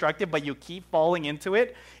so destructive, but you keep falling into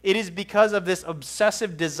it, it is because of this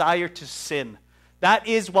obsessive desire to sin. That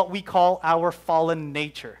is what we call our fallen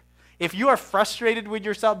nature. If you are frustrated with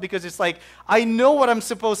yourself because it's like, I know what I'm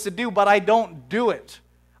supposed to do, but I don't do it.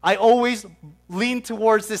 I always lean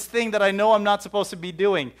towards this thing that I know I'm not supposed to be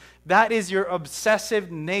doing. That is your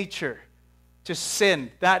obsessive nature to sin.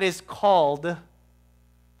 That is called,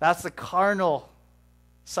 that's the carnal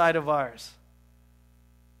side of ours.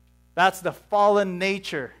 That's the fallen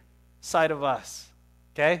nature side of us.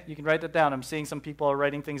 Okay? You can write that down. I'm seeing some people are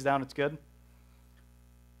writing things down. It's good.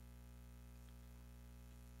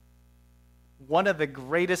 One of the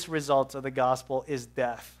greatest results of the gospel is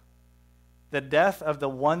death. The death of the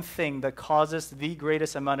one thing that causes the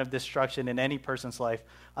greatest amount of destruction in any person's life,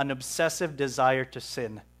 an obsessive desire to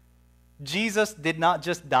sin. Jesus did not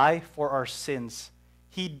just die for our sins.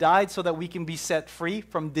 He died so that we can be set free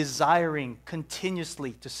from desiring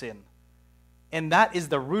continuously to sin. And that is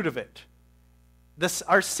the root of it.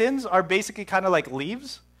 Our sins are basically kind of like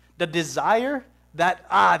leaves. The desire that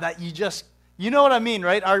you know what I mean,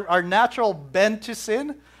 right? Our natural bend to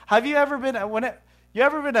sin. Have you ever been,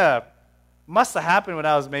 must have happened when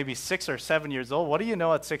I was maybe 6 or 7 years old. What do you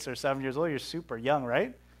know at 6 or 7 years old? You're super young,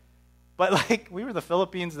 right? But like, we were in the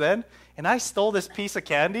Philippines then, and I stole this piece of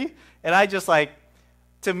candy, and I just like,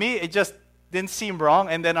 to me, it just didn't seem wrong.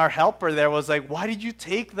 And then our helper there was like, why did you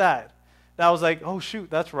take that? And I was like, oh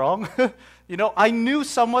shoot, that's wrong. I knew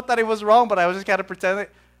somewhat that it was wrong, but I was just kind of pretending.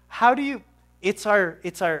 It's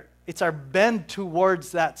our bend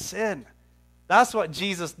towards that sin. That's what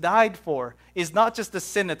Jesus died for, is not just the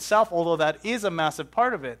sin itself, although that is a massive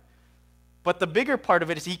part of it. But the bigger part of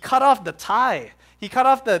it is he cut off the tie. He cut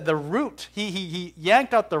off the root. He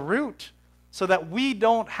yanked out the root so that we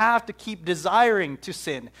don't have to keep desiring to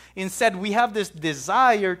sin. Instead, we have this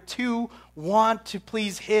desire to want to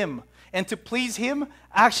please him. And to please him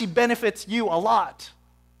actually benefits you a lot.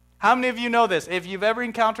 How many of you know this? If you've ever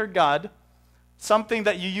encountered God, something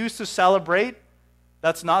that you used to celebrate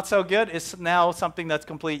that's not so good is now something that's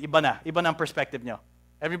complete iba na. Iba na ang perspective nyo.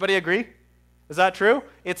 Everybody agree? Is that true?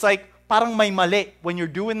 It's like parang may mali. When you're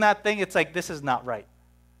doing that thing, it's like this is not right.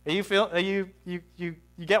 You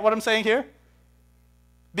get what I'm saying here?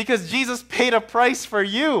 Because Jesus paid a price for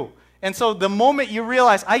you. And so the moment you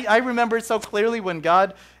realize, I remember it so clearly when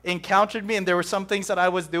God encountered me and there were some things that I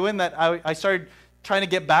was doing that I started trying to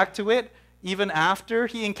get back to it. Even after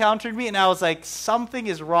he encountered me, and I was like, something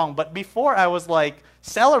is wrong. But before, I was like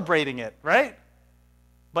celebrating it, right?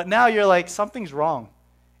 But now you're like, something's wrong.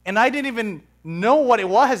 And I didn't even know what it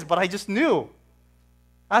was, but I just knew.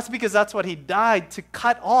 That's because that's what he died to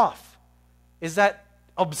cut off, is that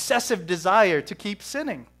obsessive desire to keep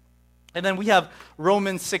sinning. And then we have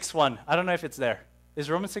Romans 6:1. I don't know if it's there. Is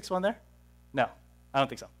Romans 6:1 there? No, I don't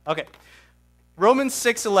think so. Okay. Romans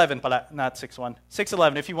 6:11, not 6:1.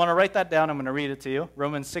 6:11. If you want to write that down, I'm going to read it to you.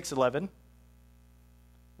 Romans 6:11.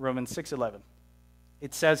 Romans 6:11.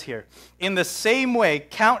 It says here, in the same way,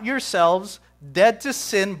 count yourselves dead to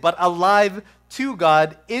sin, but alive to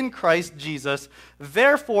God in Christ Jesus.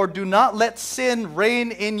 Therefore, do not let sin reign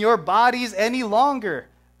in your bodies any longer.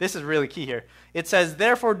 This is really key here. It says,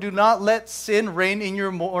 therefore, do not let sin reign in your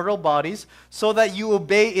mortal bodies so that you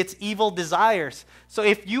obey its evil desires. So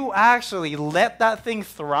if you actually let that thing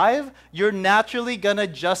thrive, you're naturally going to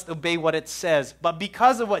just obey what it says. But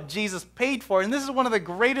because of what Jesus paid for, and this is one of the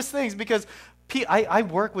greatest things, because I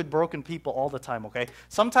work with broken people all the time, okay?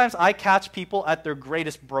 Sometimes I catch people at their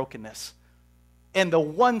greatest brokenness. And the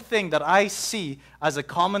one thing that I see as a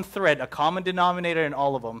common thread, a common denominator in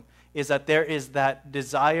all of them, is that there is that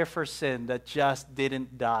desire for sin that just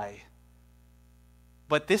didn't die.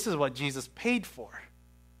 But this is what Jesus paid for.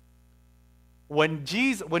 When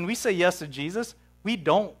we say yes to Jesus, we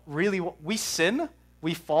sin,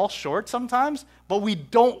 we fall short sometimes, but we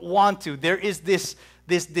don't want to. There is this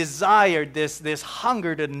desire, this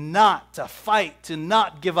hunger to fight, to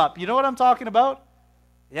not give up. You know what I'm talking about?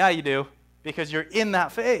 Yeah, you do, because you're in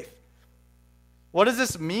that faith. What does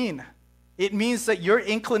this mean? It means that your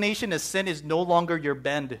inclination to sin is no longer your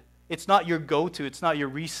bend. It's not your go-to. It's not your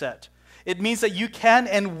reset. It means that you can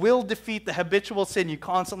and will defeat the habitual sin you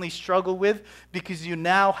constantly struggle with because you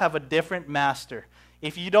now have a different master.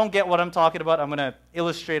 If you don't get what I'm talking about, I'm going to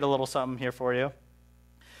illustrate a little something here for you.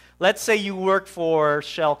 Let's say you work for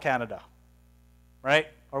Shell Canada, right?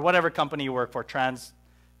 Or whatever company you work for,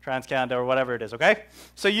 TransCanada or whatever it is, okay?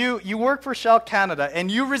 So you work for Shell Canada and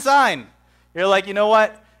you resign. You're like, you know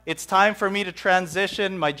what? It's time for me to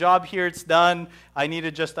transition. My job here, it's done. I need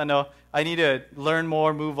to learn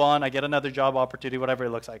more, move on. I get another job opportunity, whatever it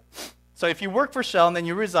looks like. So if you work for Shell and then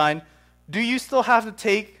you resign, do you still have to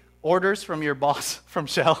take orders from your boss from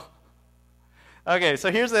Shell? Okay, so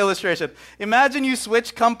here's the illustration. Imagine you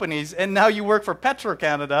switch companies and now you work for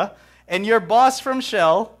Petro-Canada and your boss from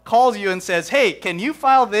Shell calls you and says, hey, can you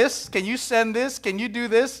file this? Can you send this? Can you do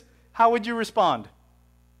this? How would you respond?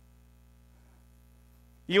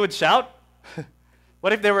 You would shout?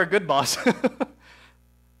 What if they were a good boss?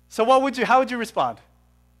 So how would you respond?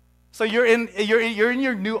 So you're in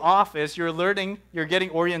your new office, you're learning, you're getting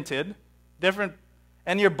oriented, different,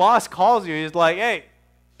 and your boss calls you, he's like, hey,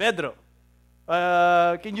 Pedro,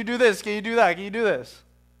 can you do this? Can you do that? Can you do this?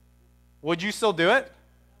 Would you still do it?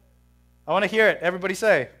 I want to hear it. Everybody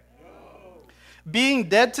say. No. Being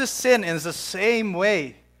dead to sin is the same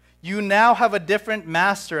way. You now have a different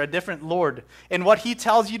master, a different Lord. And what he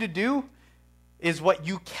tells you to do is what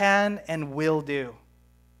you can and will do.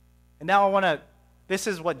 And now this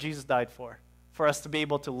is what Jesus died for us to be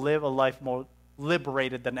able to live a life more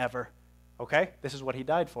liberated than ever. Okay? This is what he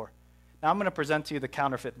died for. Now I'm going to present to you the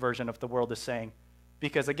counterfeit version of the world is saying.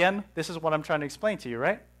 Because again, this is what I'm trying to explain to you,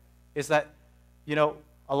 right? Is that,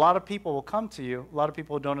 a lot of people will come to you. A lot of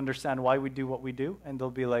people don't understand why we do what we do. And they'll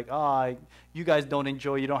be like, you guys don't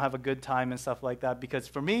enjoy, you don't have a good time and stuff like that. Because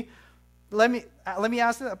for me, let me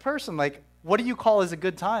ask that person, like, what do you call as a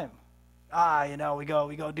good time? We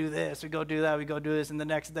go do this, we go do that, we go do this. And the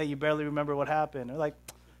next day you barely remember what happened. They're like,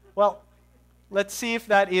 well, let's see if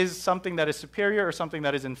that is something that is superior or something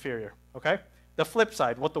that is inferior, okay? The flip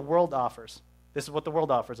side, what the world offers. This is what the world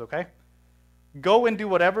offers, okay? Go and do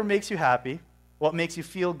whatever makes you happy. What makes you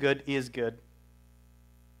feel good is good.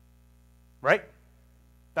 Right?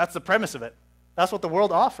 That's the premise of it. That's what the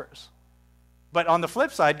world offers. But on the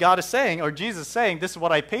flip side, God is saying, or Jesus is saying, this is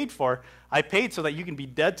what I paid for. I paid so that you can be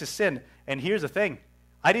dead to sin. And here's the thing.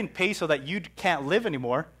 I didn't pay so that you can't live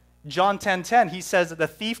anymore. John 10:10, he says that the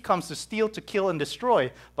thief comes to steal, to kill, and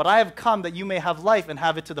destroy. But I have come that you may have life and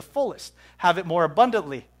have it to the fullest. Have it more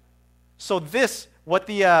abundantly. So the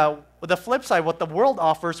flip side, what the world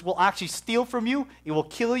offers will actually steal from you. It will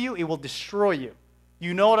kill you. It will destroy you.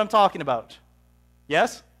 You know what I'm talking about.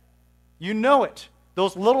 Yes? You know it.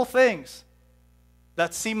 Those little things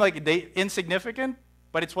that seem like insignificant,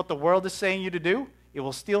 but it's what the world is saying you to do. It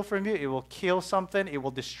will steal from you. It will kill something. It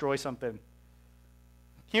will destroy something.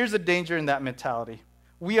 Here's the danger in that mentality.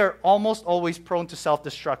 We are almost always prone to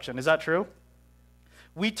self-destruction. Is that true?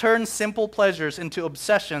 We turn simple pleasures into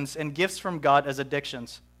obsessions and gifts from God as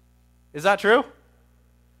addictions. Is that true?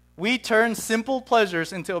 We turn simple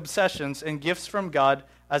pleasures into obsessions and gifts from God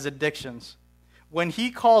as addictions. when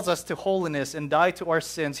he calls us to holiness and die to our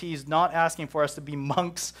sins, he's not asking for us to be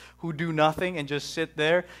monks who do nothing and just sit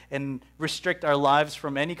there and restrict our lives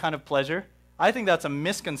from any kind of pleasure. I think that's a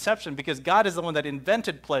misconception because God is the one that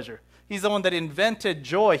invented pleasure. He's the one that invented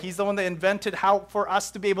joy. He's the one that invented how for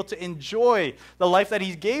us to be able to enjoy the life that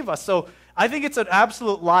he gave us. So I think it's an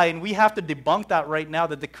absolute lie, and we have to debunk that right now,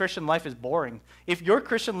 that the Christian life is boring. If your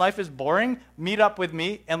Christian life is boring, meet up with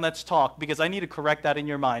me and let's talk, because I need to correct that in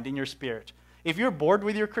your mind, in your spirit. If you're bored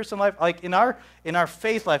with your Christian life, like in our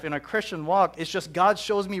faith life, in our Christian walk, it's just God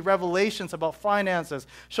shows me revelations about finances,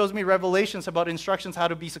 shows me revelations about instructions how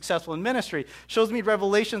to be successful in ministry, shows me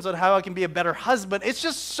revelations on how I can be a better husband. It's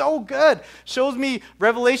just so good. Shows me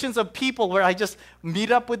revelations of people where I just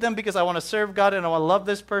meet up with them because I want to serve God and I want to love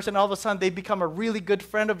this person. All of a sudden, they become a really good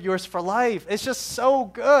friend of yours for life. It's just so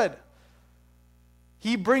good.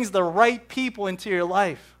 He brings the right people into your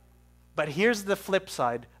life. But here's the flip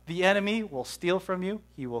side. The enemy will steal from you.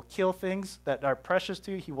 He will kill things that are precious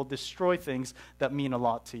to you. He will destroy things that mean a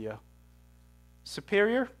lot to you.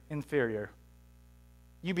 Superior, inferior.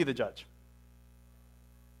 You be the judge.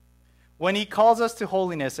 When he calls us to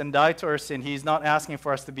holiness and die to our sin, he's not asking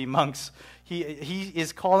for us to be monks. He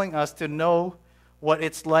is calling us to know what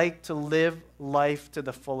it's like to live life to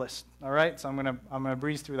the fullest. All right? So I'm gonna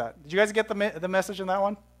breeze through that. Did you guys get the message in that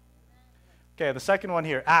one? Okay, the second one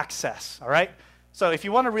here, access. All right? So if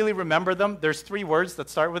you want to really remember them, there's 3 words that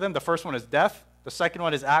start with them. The first one is death. The second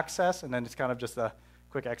one is access, and then it's kind of just a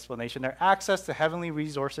quick explanation there. Access to heavenly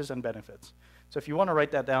resources and benefits. So if you want to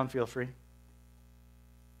write that down, feel free.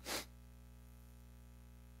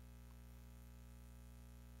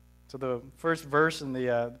 So the first verse in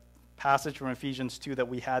the passage from Ephesians 2 that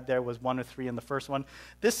we had there was 1 or 3 in the first one.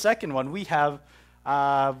 This second one, we have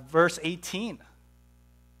verse 18.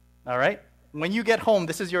 All right? When you get home,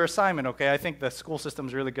 this is your assignment, okay? I think the school system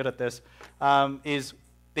is really good at this, is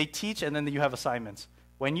they teach and then you have assignments.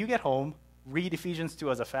 When you get home, read Ephesians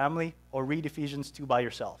 2 as a family or read Ephesians 2 by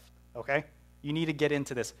yourself, okay? You need to get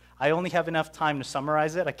into this. I only have enough time to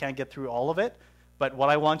summarize it. I can't get through all of it. But what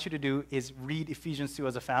I want you to do is read Ephesians 2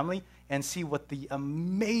 as a family and see what the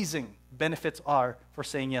amazing benefits are for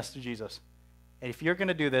saying yes to Jesus. And if you're going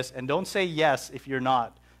to do this, and don't say yes if you're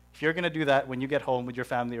not. If you're going to do that when you get home with your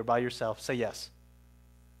family or by yourself, say yes.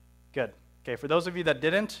 Good. Okay, for those of you that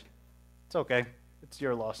didn't, it's okay. It's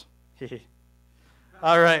your loss.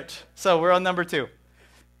 All right, so we're on number 2.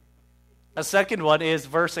 A second one is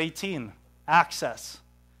verse 18, access.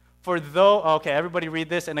 Okay, everybody read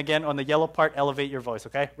this, and again, on the yellow part, elevate your voice,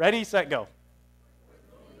 okay? Ready, set, go.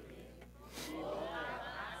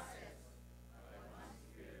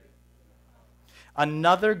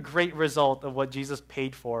 Another great result of what Jesus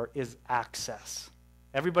paid for is access.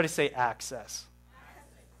 Everybody say access.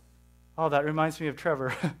 Oh, that reminds me of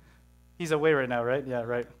Trevor. He's away right now, right? Yeah,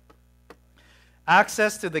 right.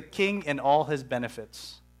 Access to the King and all his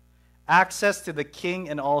benefits. Access to the King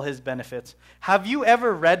and all his benefits. Have you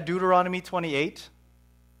ever read Deuteronomy 28?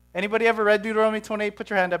 Anybody ever read Deuteronomy 28? Put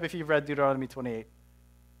your hand up if you've read Deuteronomy 28.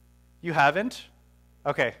 You haven't?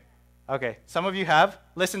 Okay. Some of you have.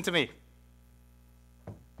 Listen to me.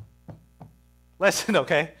 Listen,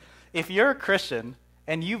 okay? If you're a Christian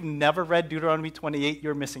and you've never read Deuteronomy 28,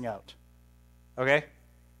 you're missing out. Okay?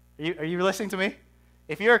 Are you listening to me?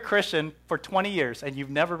 If you're a Christian for 20 years and you've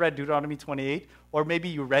never read Deuteronomy 28, or maybe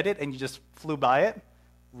you read it and you just flew by it,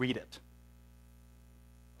 read it.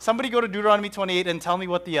 Somebody go to Deuteronomy 28 and tell me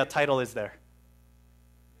what the title is there.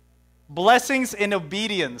 Blessings in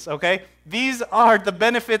obedience, okay? These are the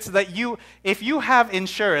benefits that if you have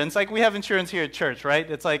insurance, like we have insurance here at church,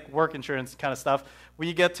 right? It's like work insurance kind of stuff, where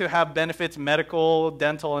you get to have benefits, medical,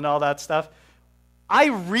 dental, and all that stuff. I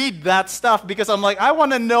read that stuff because I'm like, I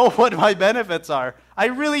want to know what my benefits are. I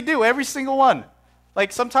really do, every single one.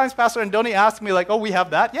 Like sometimes Pastor Andoni asks me like, oh, we have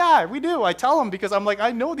that? Yeah, we do. I tell him because I'm like,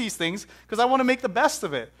 I know these things because I want to make the best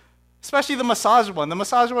of it. Especially the massage one. The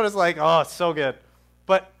massage one is like, oh, it's so good.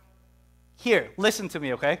 But here, listen to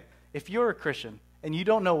me, okay? If you're a Christian and you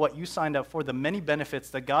don't know what you signed up for, the many benefits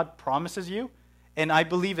that God promises you, and I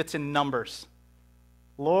believe it's in Numbers.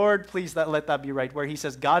 Lord, please let that be right, where he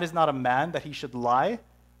says, God is not a man that he should lie,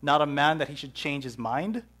 not a man that he should change his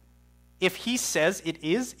mind. If he says it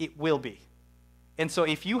is, it will be. And so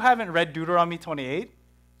if you haven't read Deuteronomy 28,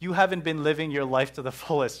 you haven't been living your life to the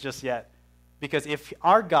fullest just yet. Because if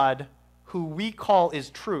our God, who we call is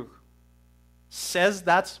true, says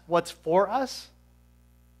that's what's for us,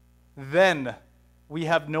 then we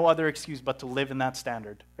have no other excuse but to live in that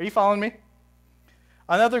standard. Are you following me?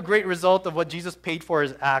 Another great result of what Jesus paid for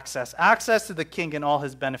is access. Access to the King and all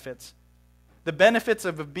his benefits. the benefits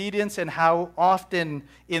of obedience, and how often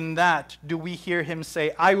in that do we hear him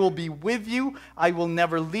say, I will be with you, I will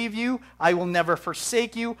never leave you, I will never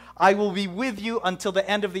forsake you, I will be with you until the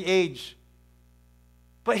end of the age.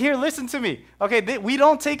 But here, listen to me. Okay, we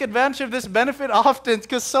don't take advantage of this benefit often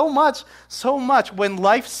because so much when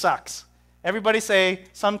life sucks. Everybody say,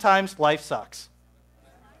 sometimes life sucks.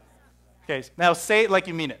 Okay, now say it like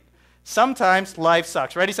you mean it. Sometimes life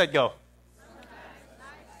sucks. Ready, set, go.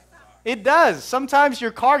 It does. Sometimes your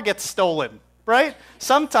car gets stolen, right?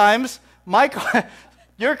 Sometimes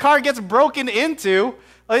your car gets broken into.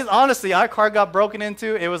 Honestly, our car got broken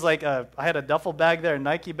into. It was like I had a duffel bag there, a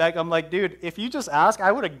Nike bag. I'm like, dude, if you just ask,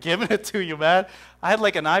 I would have given it to you, man. I had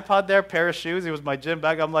like an iPod there, a pair of shoes. It was my gym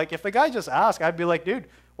bag. I'm like, if the guy just asked, I'd be like, dude,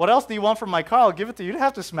 what else do you want from my car? I'll give it to you. You don't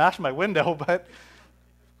have to smash my window, but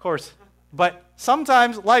of course. But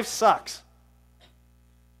sometimes life sucks.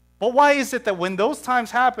 But why is it that when those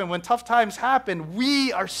times happen, when tough times happen,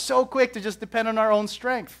 we are so quick to just depend on our own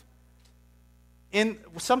strength? In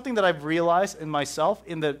something that I've realized in myself,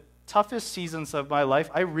 in the toughest seasons of my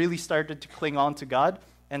life, I really started to cling on to God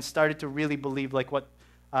and started to really believe, like what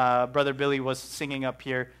Brother Billy was singing up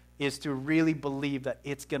here, is to really believe that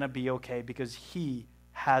it's going to be okay because he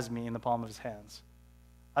has me in the palm of his hands.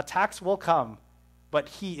 Attacks will come, but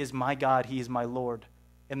he is my God, he is my Lord,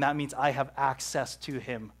 and that means I have access to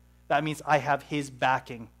him. That means I have his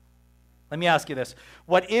backing. Let me ask you this.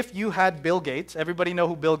 What if you had Bill Gates? Everybody know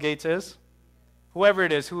who Bill Gates is? Whoever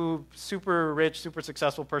it is, who super rich, super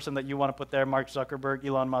successful person that you want to put there, Mark Zuckerberg,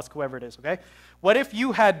 Elon Musk, whoever it is, okay? What if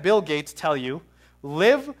you had Bill Gates tell you,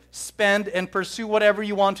 live, spend, and pursue whatever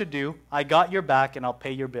you want to do. I got your back and I'll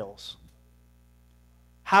pay your bills.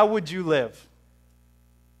 How would you live?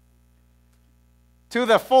 To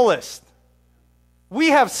the fullest. We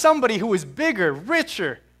have somebody who is bigger,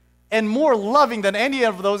 richer, and more loving than any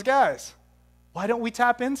of those guys. Why don't we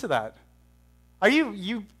tap into that?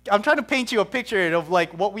 I'm trying to paint you a picture of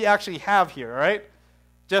like what we actually have here, all right?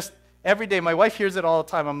 Just every day, my wife hears it all the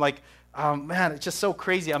time. I'm like, man, it's just so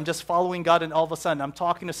crazy. I'm just following God, and all of a sudden, I'm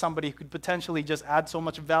talking to somebody who could potentially just add so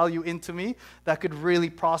much value into me that could really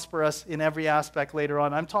prosper us in every aspect later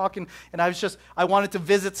on. I'm talking, and I wanted to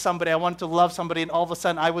visit somebody. I wanted to love somebody, and all of a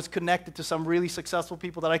sudden, I was connected to some really successful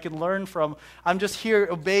people that I could learn from. I'm just here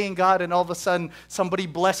obeying God, and all of a sudden, somebody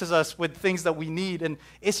blesses us with things that we need. And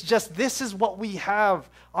it's just, this is what we have.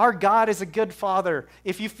 Our God is a good Father.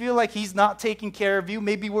 If you feel like he's not taking care of you,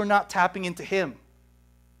 maybe we're not tapping into him.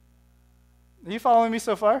 Are you following me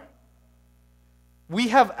so far? We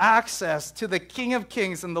have access to the King of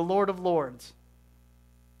Kings and the Lord of Lords.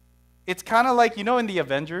 It's kind of like, in the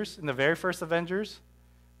Avengers, in the very first Avengers,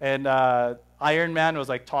 and Iron Man was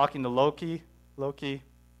like talking to Loki,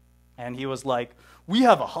 and he was like, we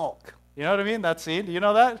have a Hulk. You know what I mean? That scene, do you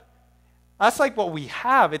know that? That's like what we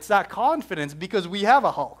have. It's that confidence because we have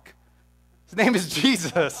a Hulk. His name is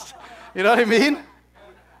Jesus. You know what I mean?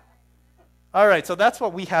 All right, so that's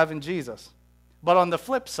what we have in Jesus. But on the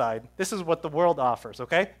flip side, this is what the world offers,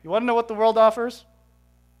 okay? You want to know what the world offers?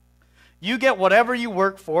 You get whatever you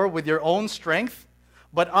work for with your own strength,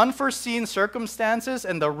 but unforeseen circumstances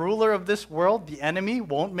and the ruler of this world, the enemy,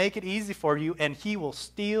 won't make it easy for you, and he will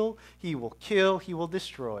steal, he will kill, he will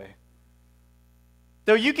destroy.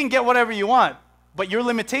 So you can get whatever you want, but your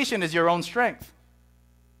limitation is your own strength.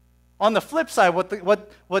 On the flip side,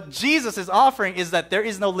 what Jesus is offering is that there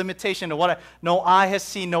is no limitation to what no eye has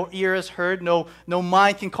seen, no ear has heard, no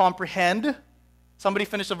mind can comprehend. Somebody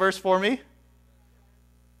finish the verse for me.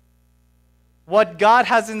 What God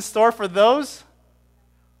has in store for those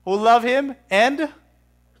who love him and...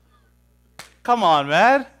 Come on,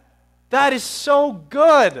 man. That is so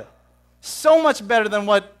good. So much better than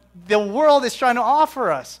what the world is trying to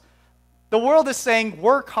offer us. The world is saying,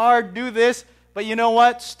 work hard, do this. But you know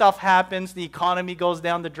what? Stuff happens. The economy goes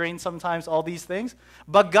down the drain sometimes, all these things.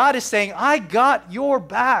 But God is saying, I got your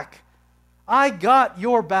back. I got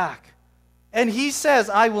your back. And he says,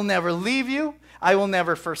 I will never leave you. I will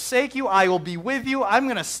never forsake you. I will be with you. I'm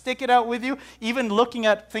going to stick it out with you. Even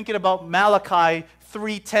thinking about Malachi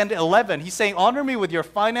 3:10-11. He's saying, honor me with your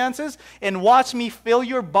finances and watch me fill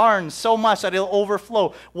your barns so much that it'll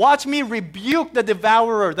overflow. Watch me rebuke the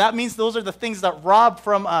devourer. That means those are the things that rob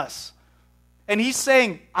from us. And he's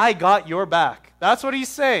saying, I got your back. That's what he's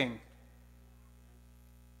saying.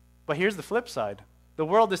 But here's the flip side. The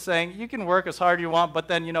world is saying, you can work as hard as you want, but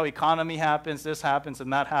then, economy happens, this happens,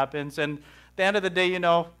 and that happens. And at the end of the day,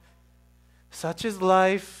 such is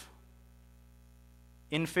life.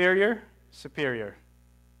 Inferior, superior.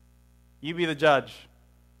 You be the judge.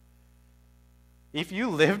 If you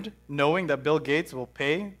lived knowing that Bill Gates will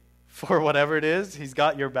pay for whatever it is, he's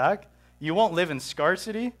got your back, You won't live in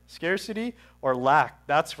scarcity, or lack,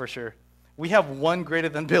 that's for sure. We have one greater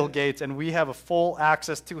than Bill Gates, and we have a full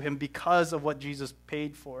access to him because of what Jesus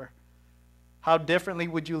paid for. How differently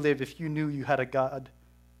would you live if you knew you had a God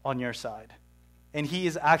on your side? And he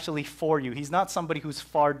is actually for you. He's not somebody who's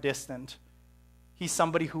far distant. He's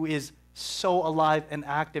somebody who is so alive and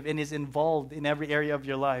active and is involved in every area of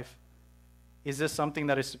your life. Is this something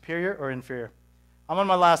that is superior or inferior? I'm on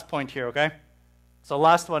my last point here, okay? So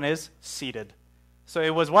last one is seated. So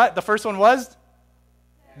it was what? The first one was?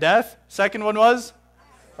 Death. Second one was?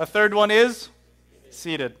 A third one is?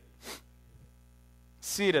 Seated.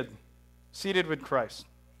 Seated. Seated with Christ.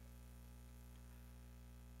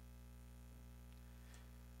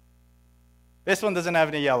 This one doesn't have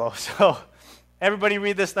any yellow, so everybody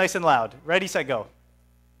read this nice and loud. Ready, set, go.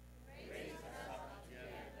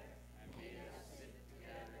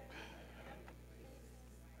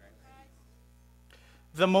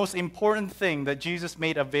 The most important thing that Jesus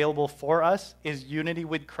made available for us is unity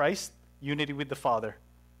with Christ, unity with the Father.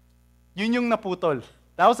 Yun yung naputol.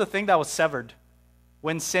 That was the thing that was severed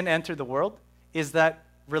when sin entered the world, is that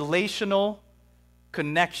relational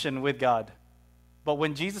connection with God. But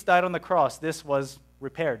when Jesus died on the cross, this was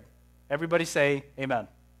repaired. Everybody say amen.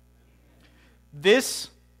 This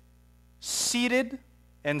seated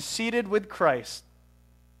with Christ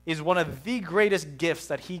is one of the greatest gifts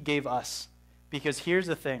that he gave us. Because here's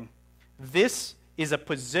the thing. This is a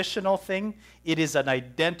positional thing. It is an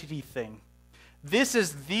identity thing. This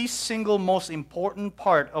is the single most important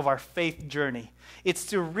part of our faith journey. It's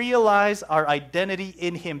to realize our identity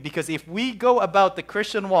in him. Because if we go about the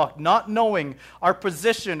Christian walk not knowing our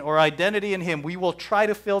position or identity in him, we will try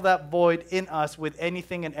to fill that void in us with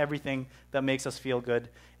anything and everything that makes us feel good.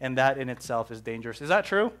 And that in itself is dangerous. Is that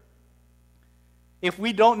true? If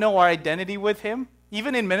we don't know our identity with him,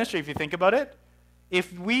 even in ministry, if you think about it,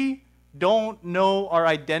 if we don't know our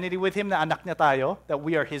identity with him, na anak niya tayo, that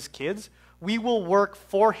we are his kids, we will work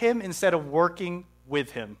for him instead of working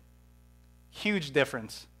with him. Huge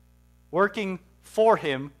difference. Working for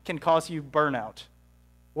him can cause you burnout.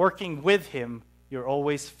 Working with him, you're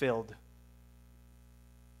always filled.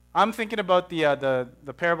 I'm thinking about the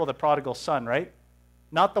parable of the prodigal son, right?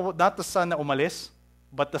 Not the son that umalis,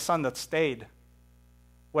 but the son that stayed.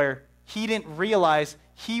 Where he didn't realize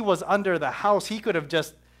he was under the house. He could have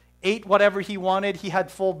just ate whatever he wanted. He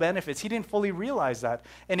had full benefits. He didn't fully realize that.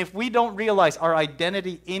 And if we don't realize our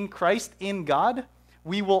identity in Christ, in God,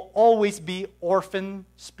 we will always be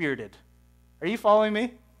orphan-spirited. Are you following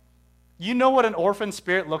me? You know what an orphan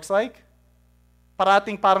spirit looks like?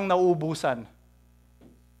 Parating parang nauubusan.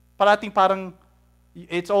 Parating parang,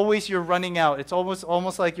 it's always you're running out. It's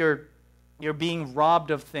almost like you're being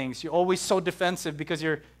robbed of things. You're always so defensive because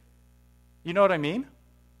you know what I mean?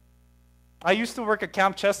 I used to work at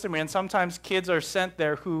Camp Chestermere, and sometimes kids are sent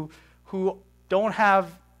there who don't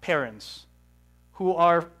have parents, who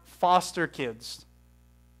are foster kids.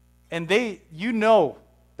 And you know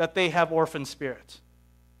that they have orphan spirits.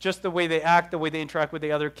 Just the way they act, the way they interact with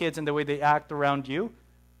the other kids, and the way they act around you.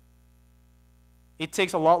 It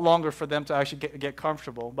takes a lot longer for them to actually get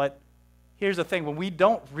comfortable. But here's the thing. When we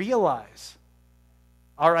don't realize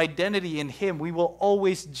our identity in him, we will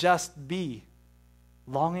always just be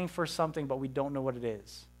longing for something, but we don't know what it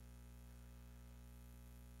is.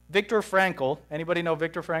 Viktor Frankl, anybody know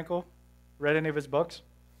Viktor Frankl? Read any of his books?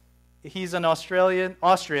 He's an Austrian,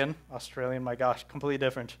 my gosh, completely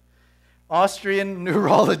different. Austrian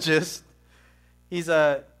neurologist. He's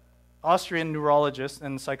an Austrian neurologist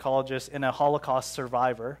and psychologist and a Holocaust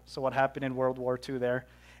survivor. So what happened in World War II there.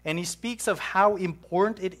 And he speaks of how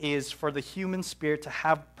important it is for the human spirit to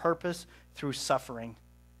have purpose through suffering.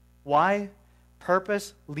 Why?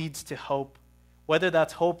 Purpose leads to hope. Whether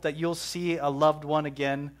that's hope that you'll see a loved one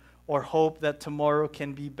again or hope that tomorrow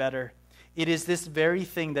can be better. It is this very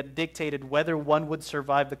thing that dictated whether one would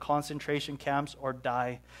survive the concentration camps or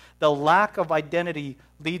die. The lack of identity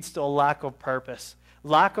leads to a lack of purpose.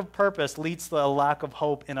 Lack of purpose leads to a lack of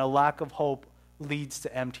hope, and a lack of hope leads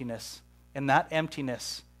to emptiness. And that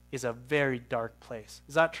emptiness is a very dark place.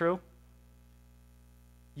 Is that true?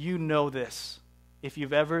 You know this. If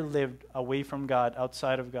you've ever lived away from God,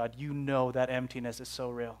 outside of God, you know that emptiness is so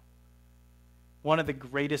real. One of the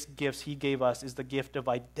greatest gifts he gave us is the gift of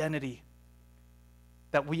identity.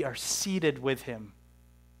 That we are seated with him.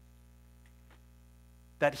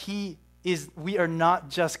 That we are not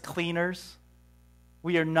just cleaners.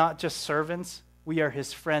 We are not just servants. We are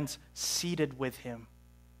his friends seated with him.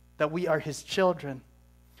 That we are his children.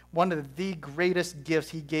 one of the greatest gifts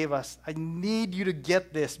he gave us. I need you to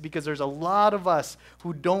get this because there's a lot of us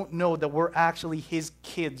who don't know that we're actually his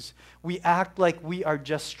kids. We act like we are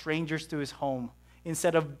just strangers to his home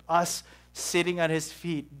instead of us sitting at his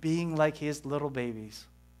feet, being like his little babies.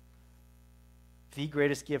 The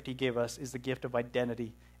greatest gift he gave us is the gift of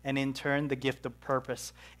identity, and in turn, the gift of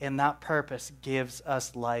purpose. And that purpose gives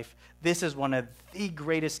us life. This is one of the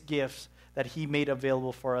greatest gifts that he made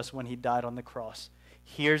available for us when he died on the cross.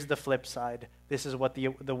 Here's the flip side. This is what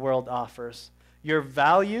the world offers. Your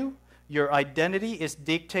value, your identity is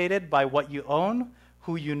dictated by what you own,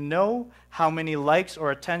 who you know, how many likes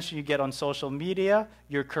or attention you get on social media,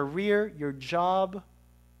 your career, your job,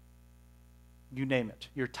 you name it,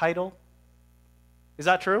 your title. Is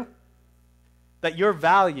that true? That your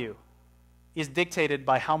value is dictated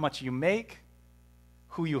by how much you make,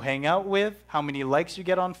 who you hang out with, how many likes you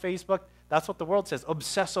get on Facebook. That's what the world says.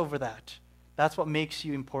 Obsess over that. That's what makes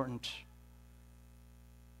you important.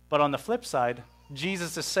 But on the flip side,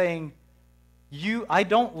 Jesus is saying, I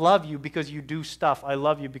don't love you because you do stuff. I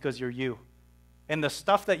love you because you're you. And the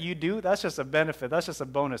stuff that you do, that's just a benefit. That's just a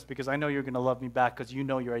bonus because I know you're going to love me back because you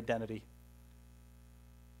know your identity.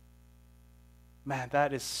 Man,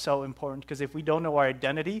 that is so important because if we don't know our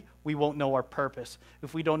identity, we won't know our purpose.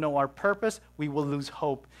 If we don't know our purpose, we will lose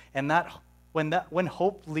hope. And when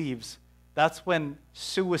hope leaves, that's when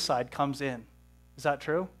suicide comes in. Is that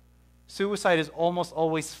true? Suicide is almost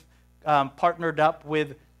always partnered up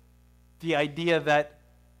with the idea that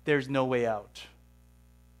there's no way out.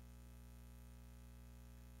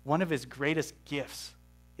 One of his greatest gifts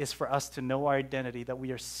is for us to know our identity, that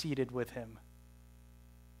we are seated with him.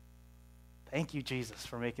 Thank you, Jesus,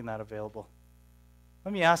 for making that available.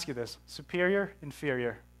 Let me ask you this. Superior,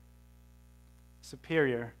 inferior?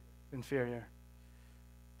 Superior, inferior.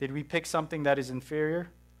 Did we pick something that is inferior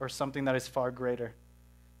or something that is far greater?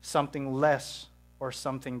 Something less or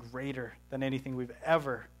something greater than anything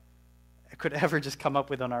could ever just come up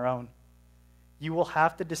with on our own? You will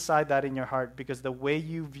have to decide that in your heart because the way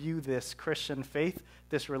you view this Christian faith,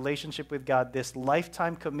 this relationship with God, this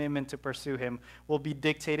lifetime commitment to pursue him will be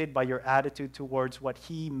dictated by your attitude towards what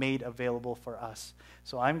he made available for us.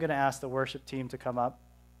 So I'm going to ask the worship team to come up.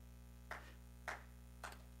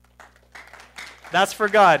 That's for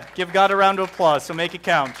God. Give God a round of applause, so make it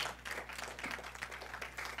count.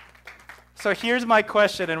 So here's my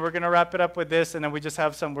question, and we're going to wrap it up with this, and then we just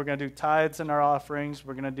have we're going to do tithes and our offerings,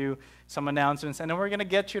 we're going to do some announcements, and then we're going to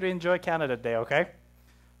get you to enjoy Canada Day, okay?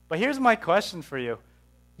 But here's my question for you.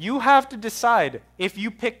 You have to decide if you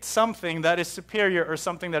picked something that is superior or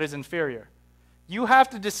something that is inferior. You have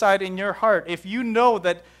to decide in your heart if you know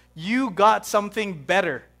that you got something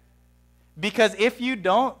better. Because if you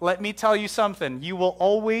don't, let me tell you something, you will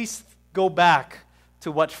always go back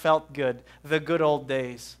to what felt good, the good old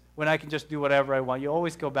days, when I can just do whatever I want. You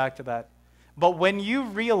always go back to that. But when you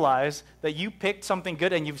realize that you picked something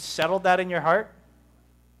good and you've settled that in your heart,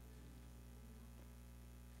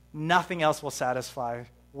 nothing else will satisfy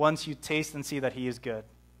once you taste and see that he is good.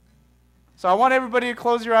 So I want everybody to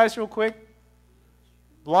close your eyes real quick.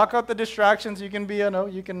 Block out the distractions. You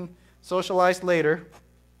can socialize later.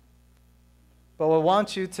 But I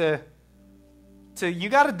want you you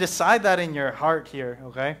got to decide that in your heart here,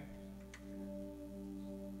 okay?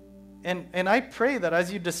 And I pray that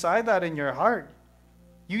as you decide that in your heart,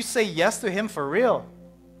 you say yes to him for real.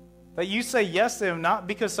 That you say yes to him not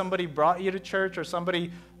because somebody brought you to church or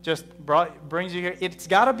somebody just brings you here. It's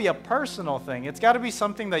got to be a personal thing. It's got to be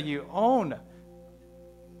something that you own.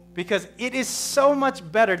 Because it is so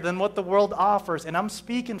much better than what the world offers. And I'm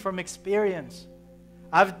speaking from experience.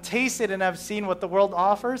 I've tasted and I've seen what the world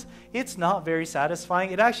offers. It's not very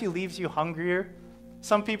satisfying. It actually leaves you hungrier.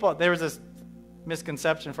 There was this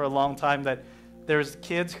misconception for a long time that there's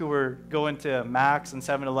kids who were going to Max and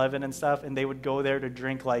 7-Eleven and stuff, and they would go there to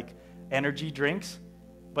drink like energy drinks.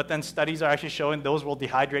 But then studies are actually showing those will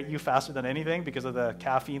dehydrate you faster than anything because of the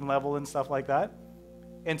caffeine level and stuff like that.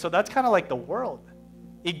 And so that's kind of like the world.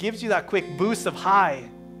 It gives you that quick boost of high.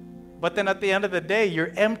 But then at the end of the day,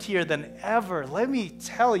 you're emptier than ever. Let me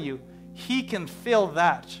tell you, he can fill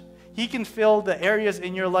that. He can fill the areas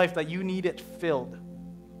in your life that you need it filled.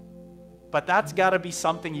 But that's got to be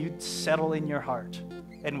something you settle in your heart.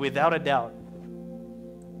 And without a doubt,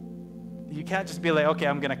 you can't just be like, okay,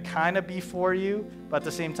 I'm going to kind of be for you, but at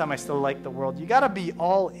the same time, I still like the world. You got to be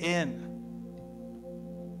all in.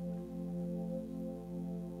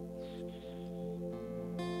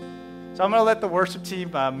 So I'm going to let the worship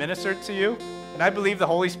team minister to you. And I believe the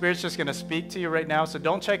Holy Spirit's just going to speak to you right now. So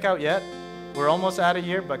don't check out yet. We're almost out of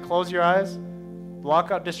here, but close your eyes,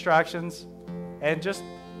 block out distractions, and just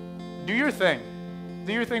do your thing.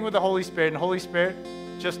 do your thing with the Holy Spirit, and Holy Spirit,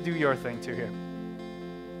 just do your thing too here.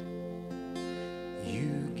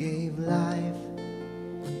 You gave life,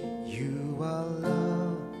 you are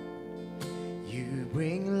love, you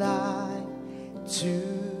bring light to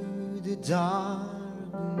the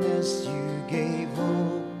darkness, you gave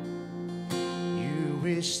hope, you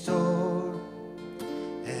restore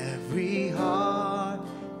every heart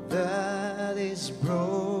that is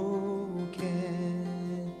broken.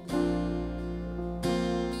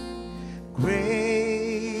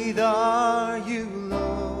 Great are you,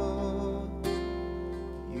 Lord.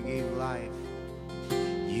 You gave life.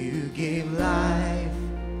 You gave life.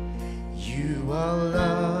 You are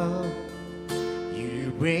love.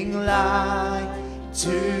 You bring light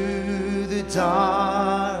to the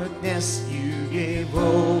darkness. You gave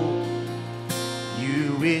hope.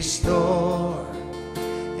 You restore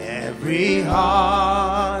every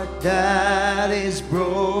heart that is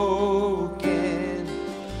broken.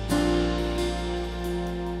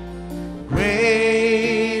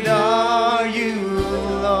 Great are you,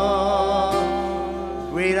 Lord.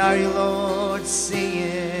 Great are you, Lord. Sing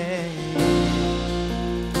it.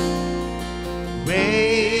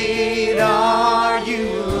 Great are you,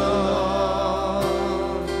 Lord.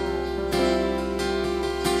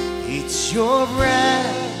 It's your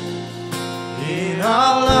breath in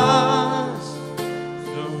our lungs,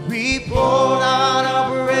 so we pour out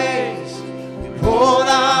our praise. We pour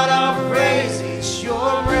out our praise. It's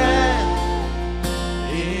your breath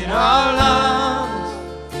in our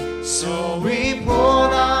lungs, so we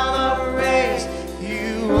pour out our praise.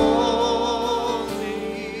 You only.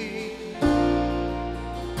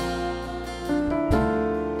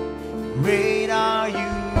 Great are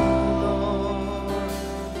you, Lord.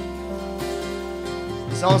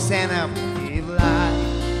 Let's all stand up. Give life.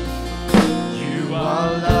 You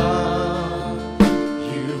are love.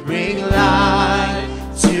 You bring light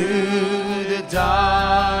to the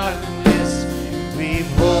darkness. You bring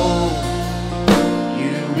hope.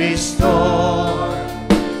 You restore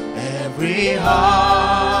every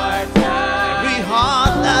heart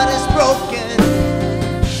that is broken.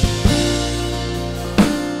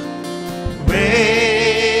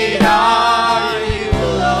 Great are you,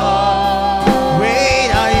 Lord. Great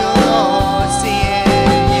are you, Lord. Sing it.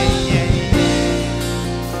 Yeah, yeah, yeah.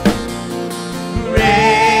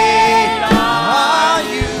 Great are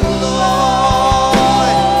you,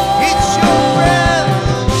 Lord. It's your breath,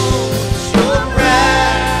 it's your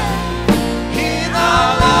breath in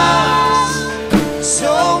our lives.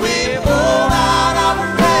 So we pour out our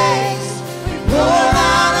praise. We pour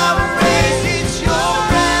out our praise. It's your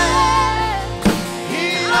breath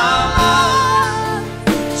in our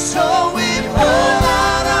lives. So we pour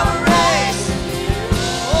out our praise.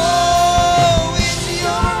 Oh, it's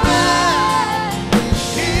your breath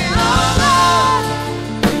in our lives.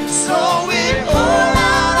 So we pour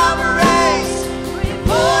out our praise. We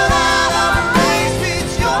pour out our praise.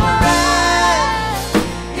 It's your breath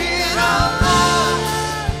in our lives.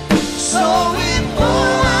 So we pour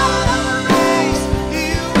out our praise.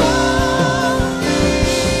 You only.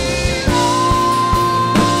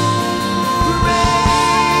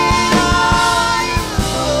 Great are you,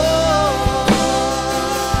 Lord.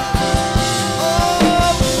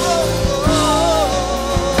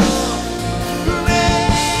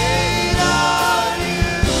 Great are you,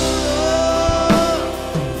 Lord.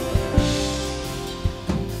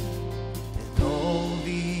 And all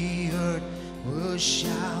the earth will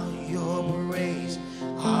shout your praise.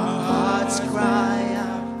 Our hearts cry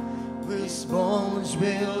out, whose bones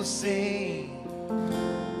will sing.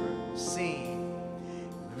 Sing.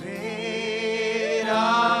 Great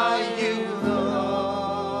are you, Lord.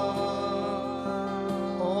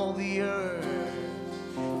 All the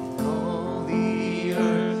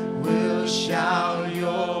earth will shout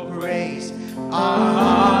your praise. Our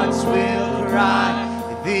hearts will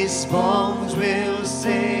cry, these bones will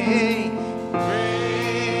sing.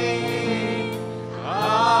 Great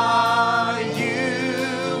are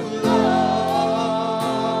you, Lord.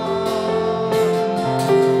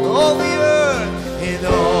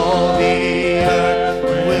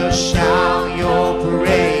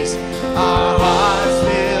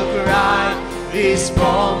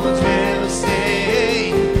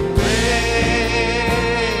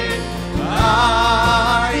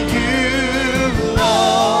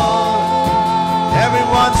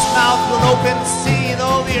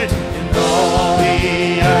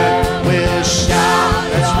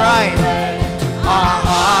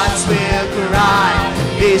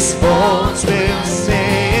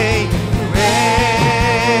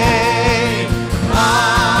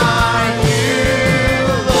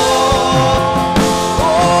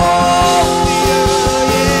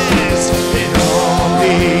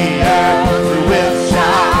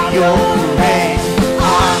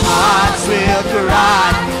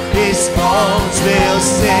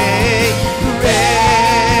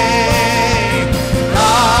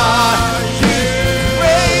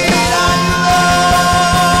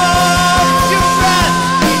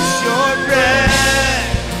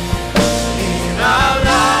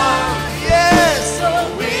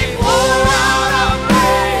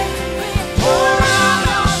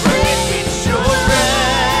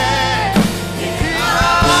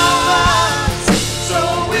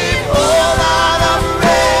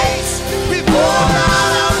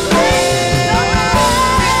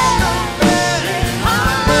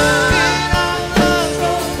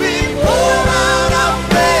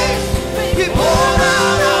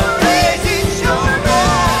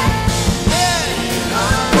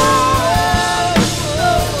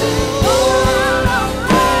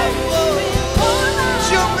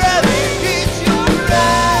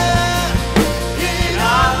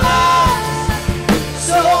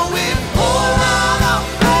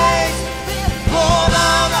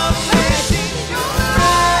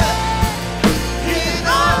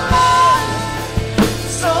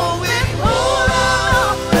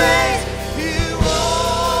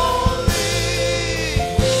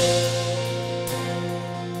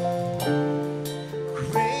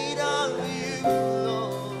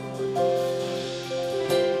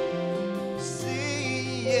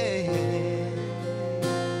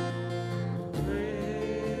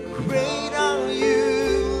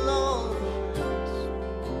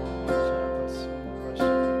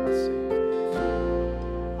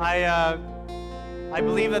 I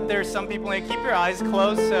believe that there's some people, and keep your eyes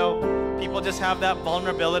closed so people just have that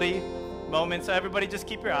vulnerability moment. So everybody just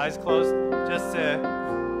keep your eyes closed just to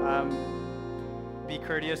be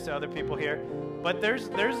courteous to other people here. But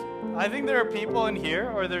I think there are people in here,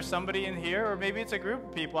 or there's somebody in here, or maybe it's a group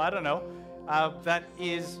of people, I don't know, that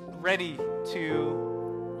is ready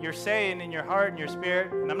to, you're saying in your heart and your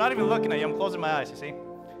spirit, and I'm not even looking at you, I'm closing my eyes, you see?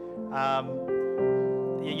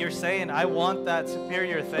 You're saying, I want that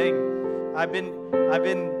superior thing. I've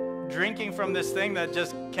been drinking from this thing that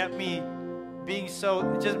just kept me being so,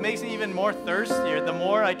 it just makes me even more thirstier. The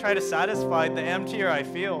more I try to satisfy, the emptier I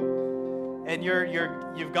feel. And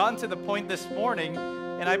you've gotten to the point this morning,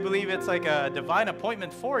 and I believe it's like a divine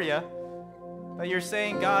appointment for you, that you're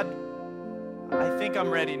saying, God, I think I'm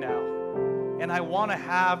ready now. And I want to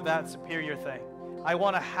have that superior thing. I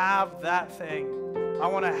want to have that thing. I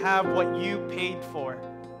want to have what you paid for.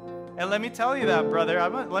 And let me tell you that, brother.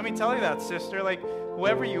 Let me tell you that, sister. Like,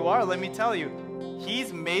 whoever you are, let me tell you,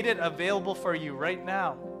 He's made it available for you right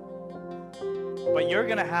now. But you're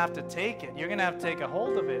going to have to take it. You're going to have to take a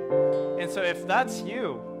hold of it. And so if that's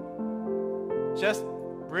you, just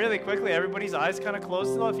really quickly, everybody's eyes kind of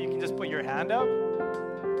closed still. If you can just put your hand up.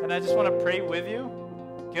 And I just want to pray with you.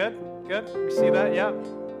 Good, good. We see that? Yeah.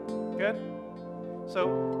 Good.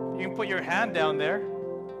 So you can put your hand down there.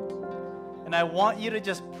 And I want you to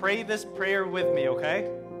just pray this prayer with me, okay?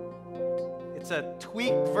 It's a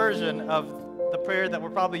tweaked version of the prayer that we're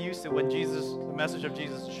probably used to when the message of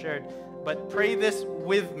Jesus is shared. But pray this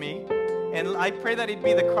with me. And I pray that it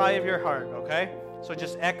be the cry of your heart, okay? So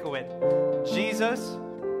just echo it. Jesus,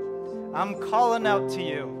 I'm calling out to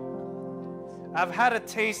you. I've had a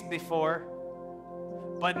taste before,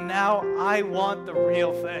 but now I want the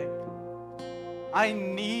real thing. I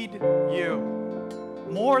need you.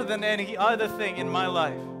 More than any other thing in my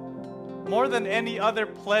life, more than any other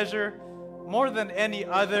pleasure, more than any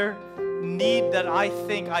other need that I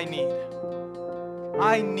think I need.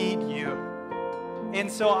 I need you.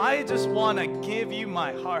 And so I just want to give you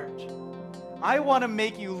my heart. I want to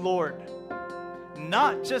make you Lord,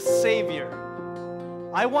 not just Savior.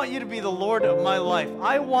 I want you to be the Lord of my life.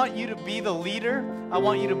 I want you to be the leader. I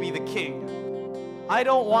want you to be the king. I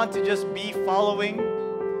don't want to just be following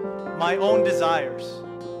my own desires.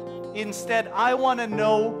 Instead, I want to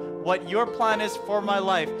know what your plan is for my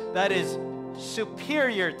life that is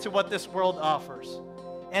superior to what this world offers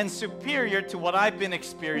and superior to what I've been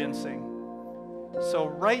experiencing. So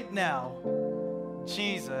right now,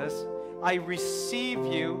 Jesus, I receive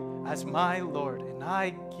you as my Lord, and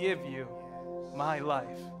I give you my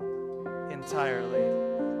life entirely.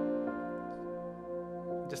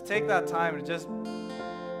 Just take that time and just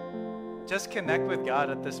connect with God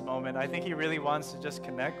at this moment. I think He really wants to just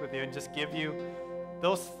connect with you and just give you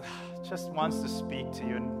those, just wants to speak to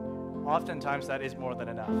you. And oftentimes that is more than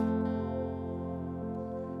enough.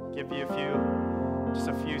 Give you just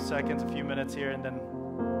a few seconds, a few minutes here, and then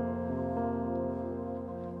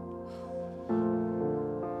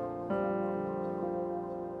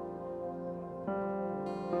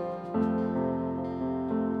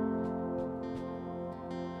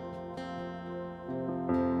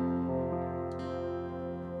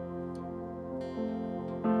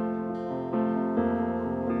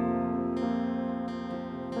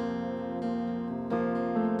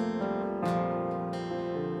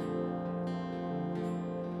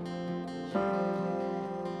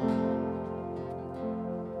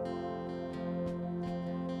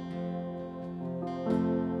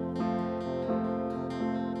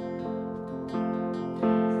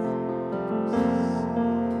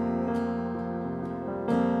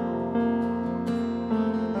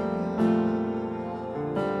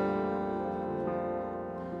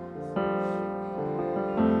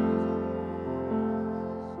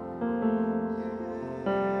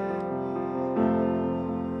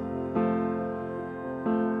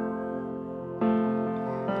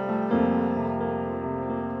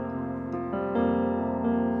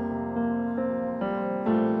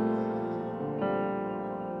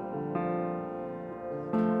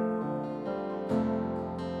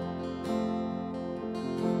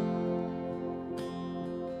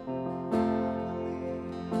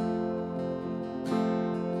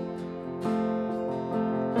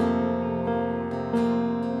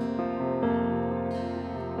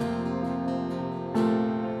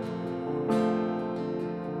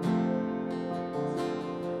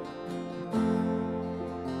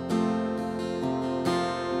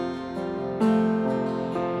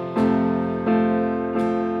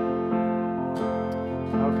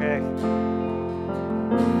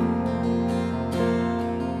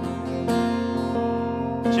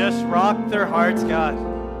rock their hearts, God.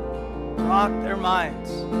 Rock their minds.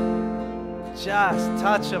 Just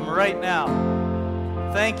touch them right now.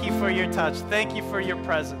 Thank you for your touch. Thank you for your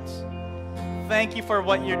presence. Thank you for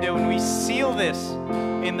what you're doing. We seal this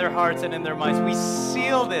in their hearts and in their minds. We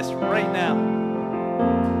seal this right now.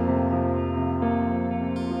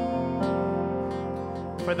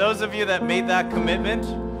 For those of you that made that commitment,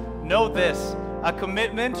 know this. A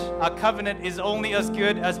commitment, a covenant is only as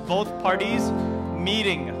good as both parties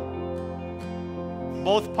meeting.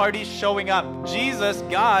 Both parties showing up. Jesus,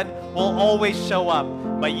 God, will always show up,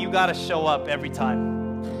 but you got to show up every time.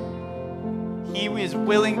 He is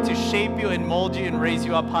willing to shape you and mold you and raise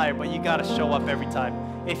you up higher, but you got to show up every time.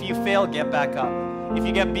 If you fail, get back up. If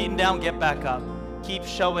you get beaten down, get back up. Keep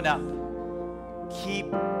showing up.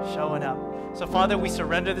 Keep showing up. So, Father, we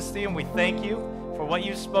surrender this to you and we thank you for what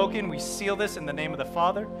you've spoken. We seal this in the name of the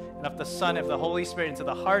Father and of the Son and of the Holy Spirit into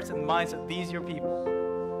the hearts and minds of these your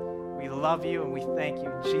people. We love you and we thank you.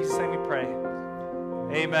 In Jesus' name we pray.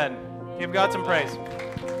 Amen. Give God some praise.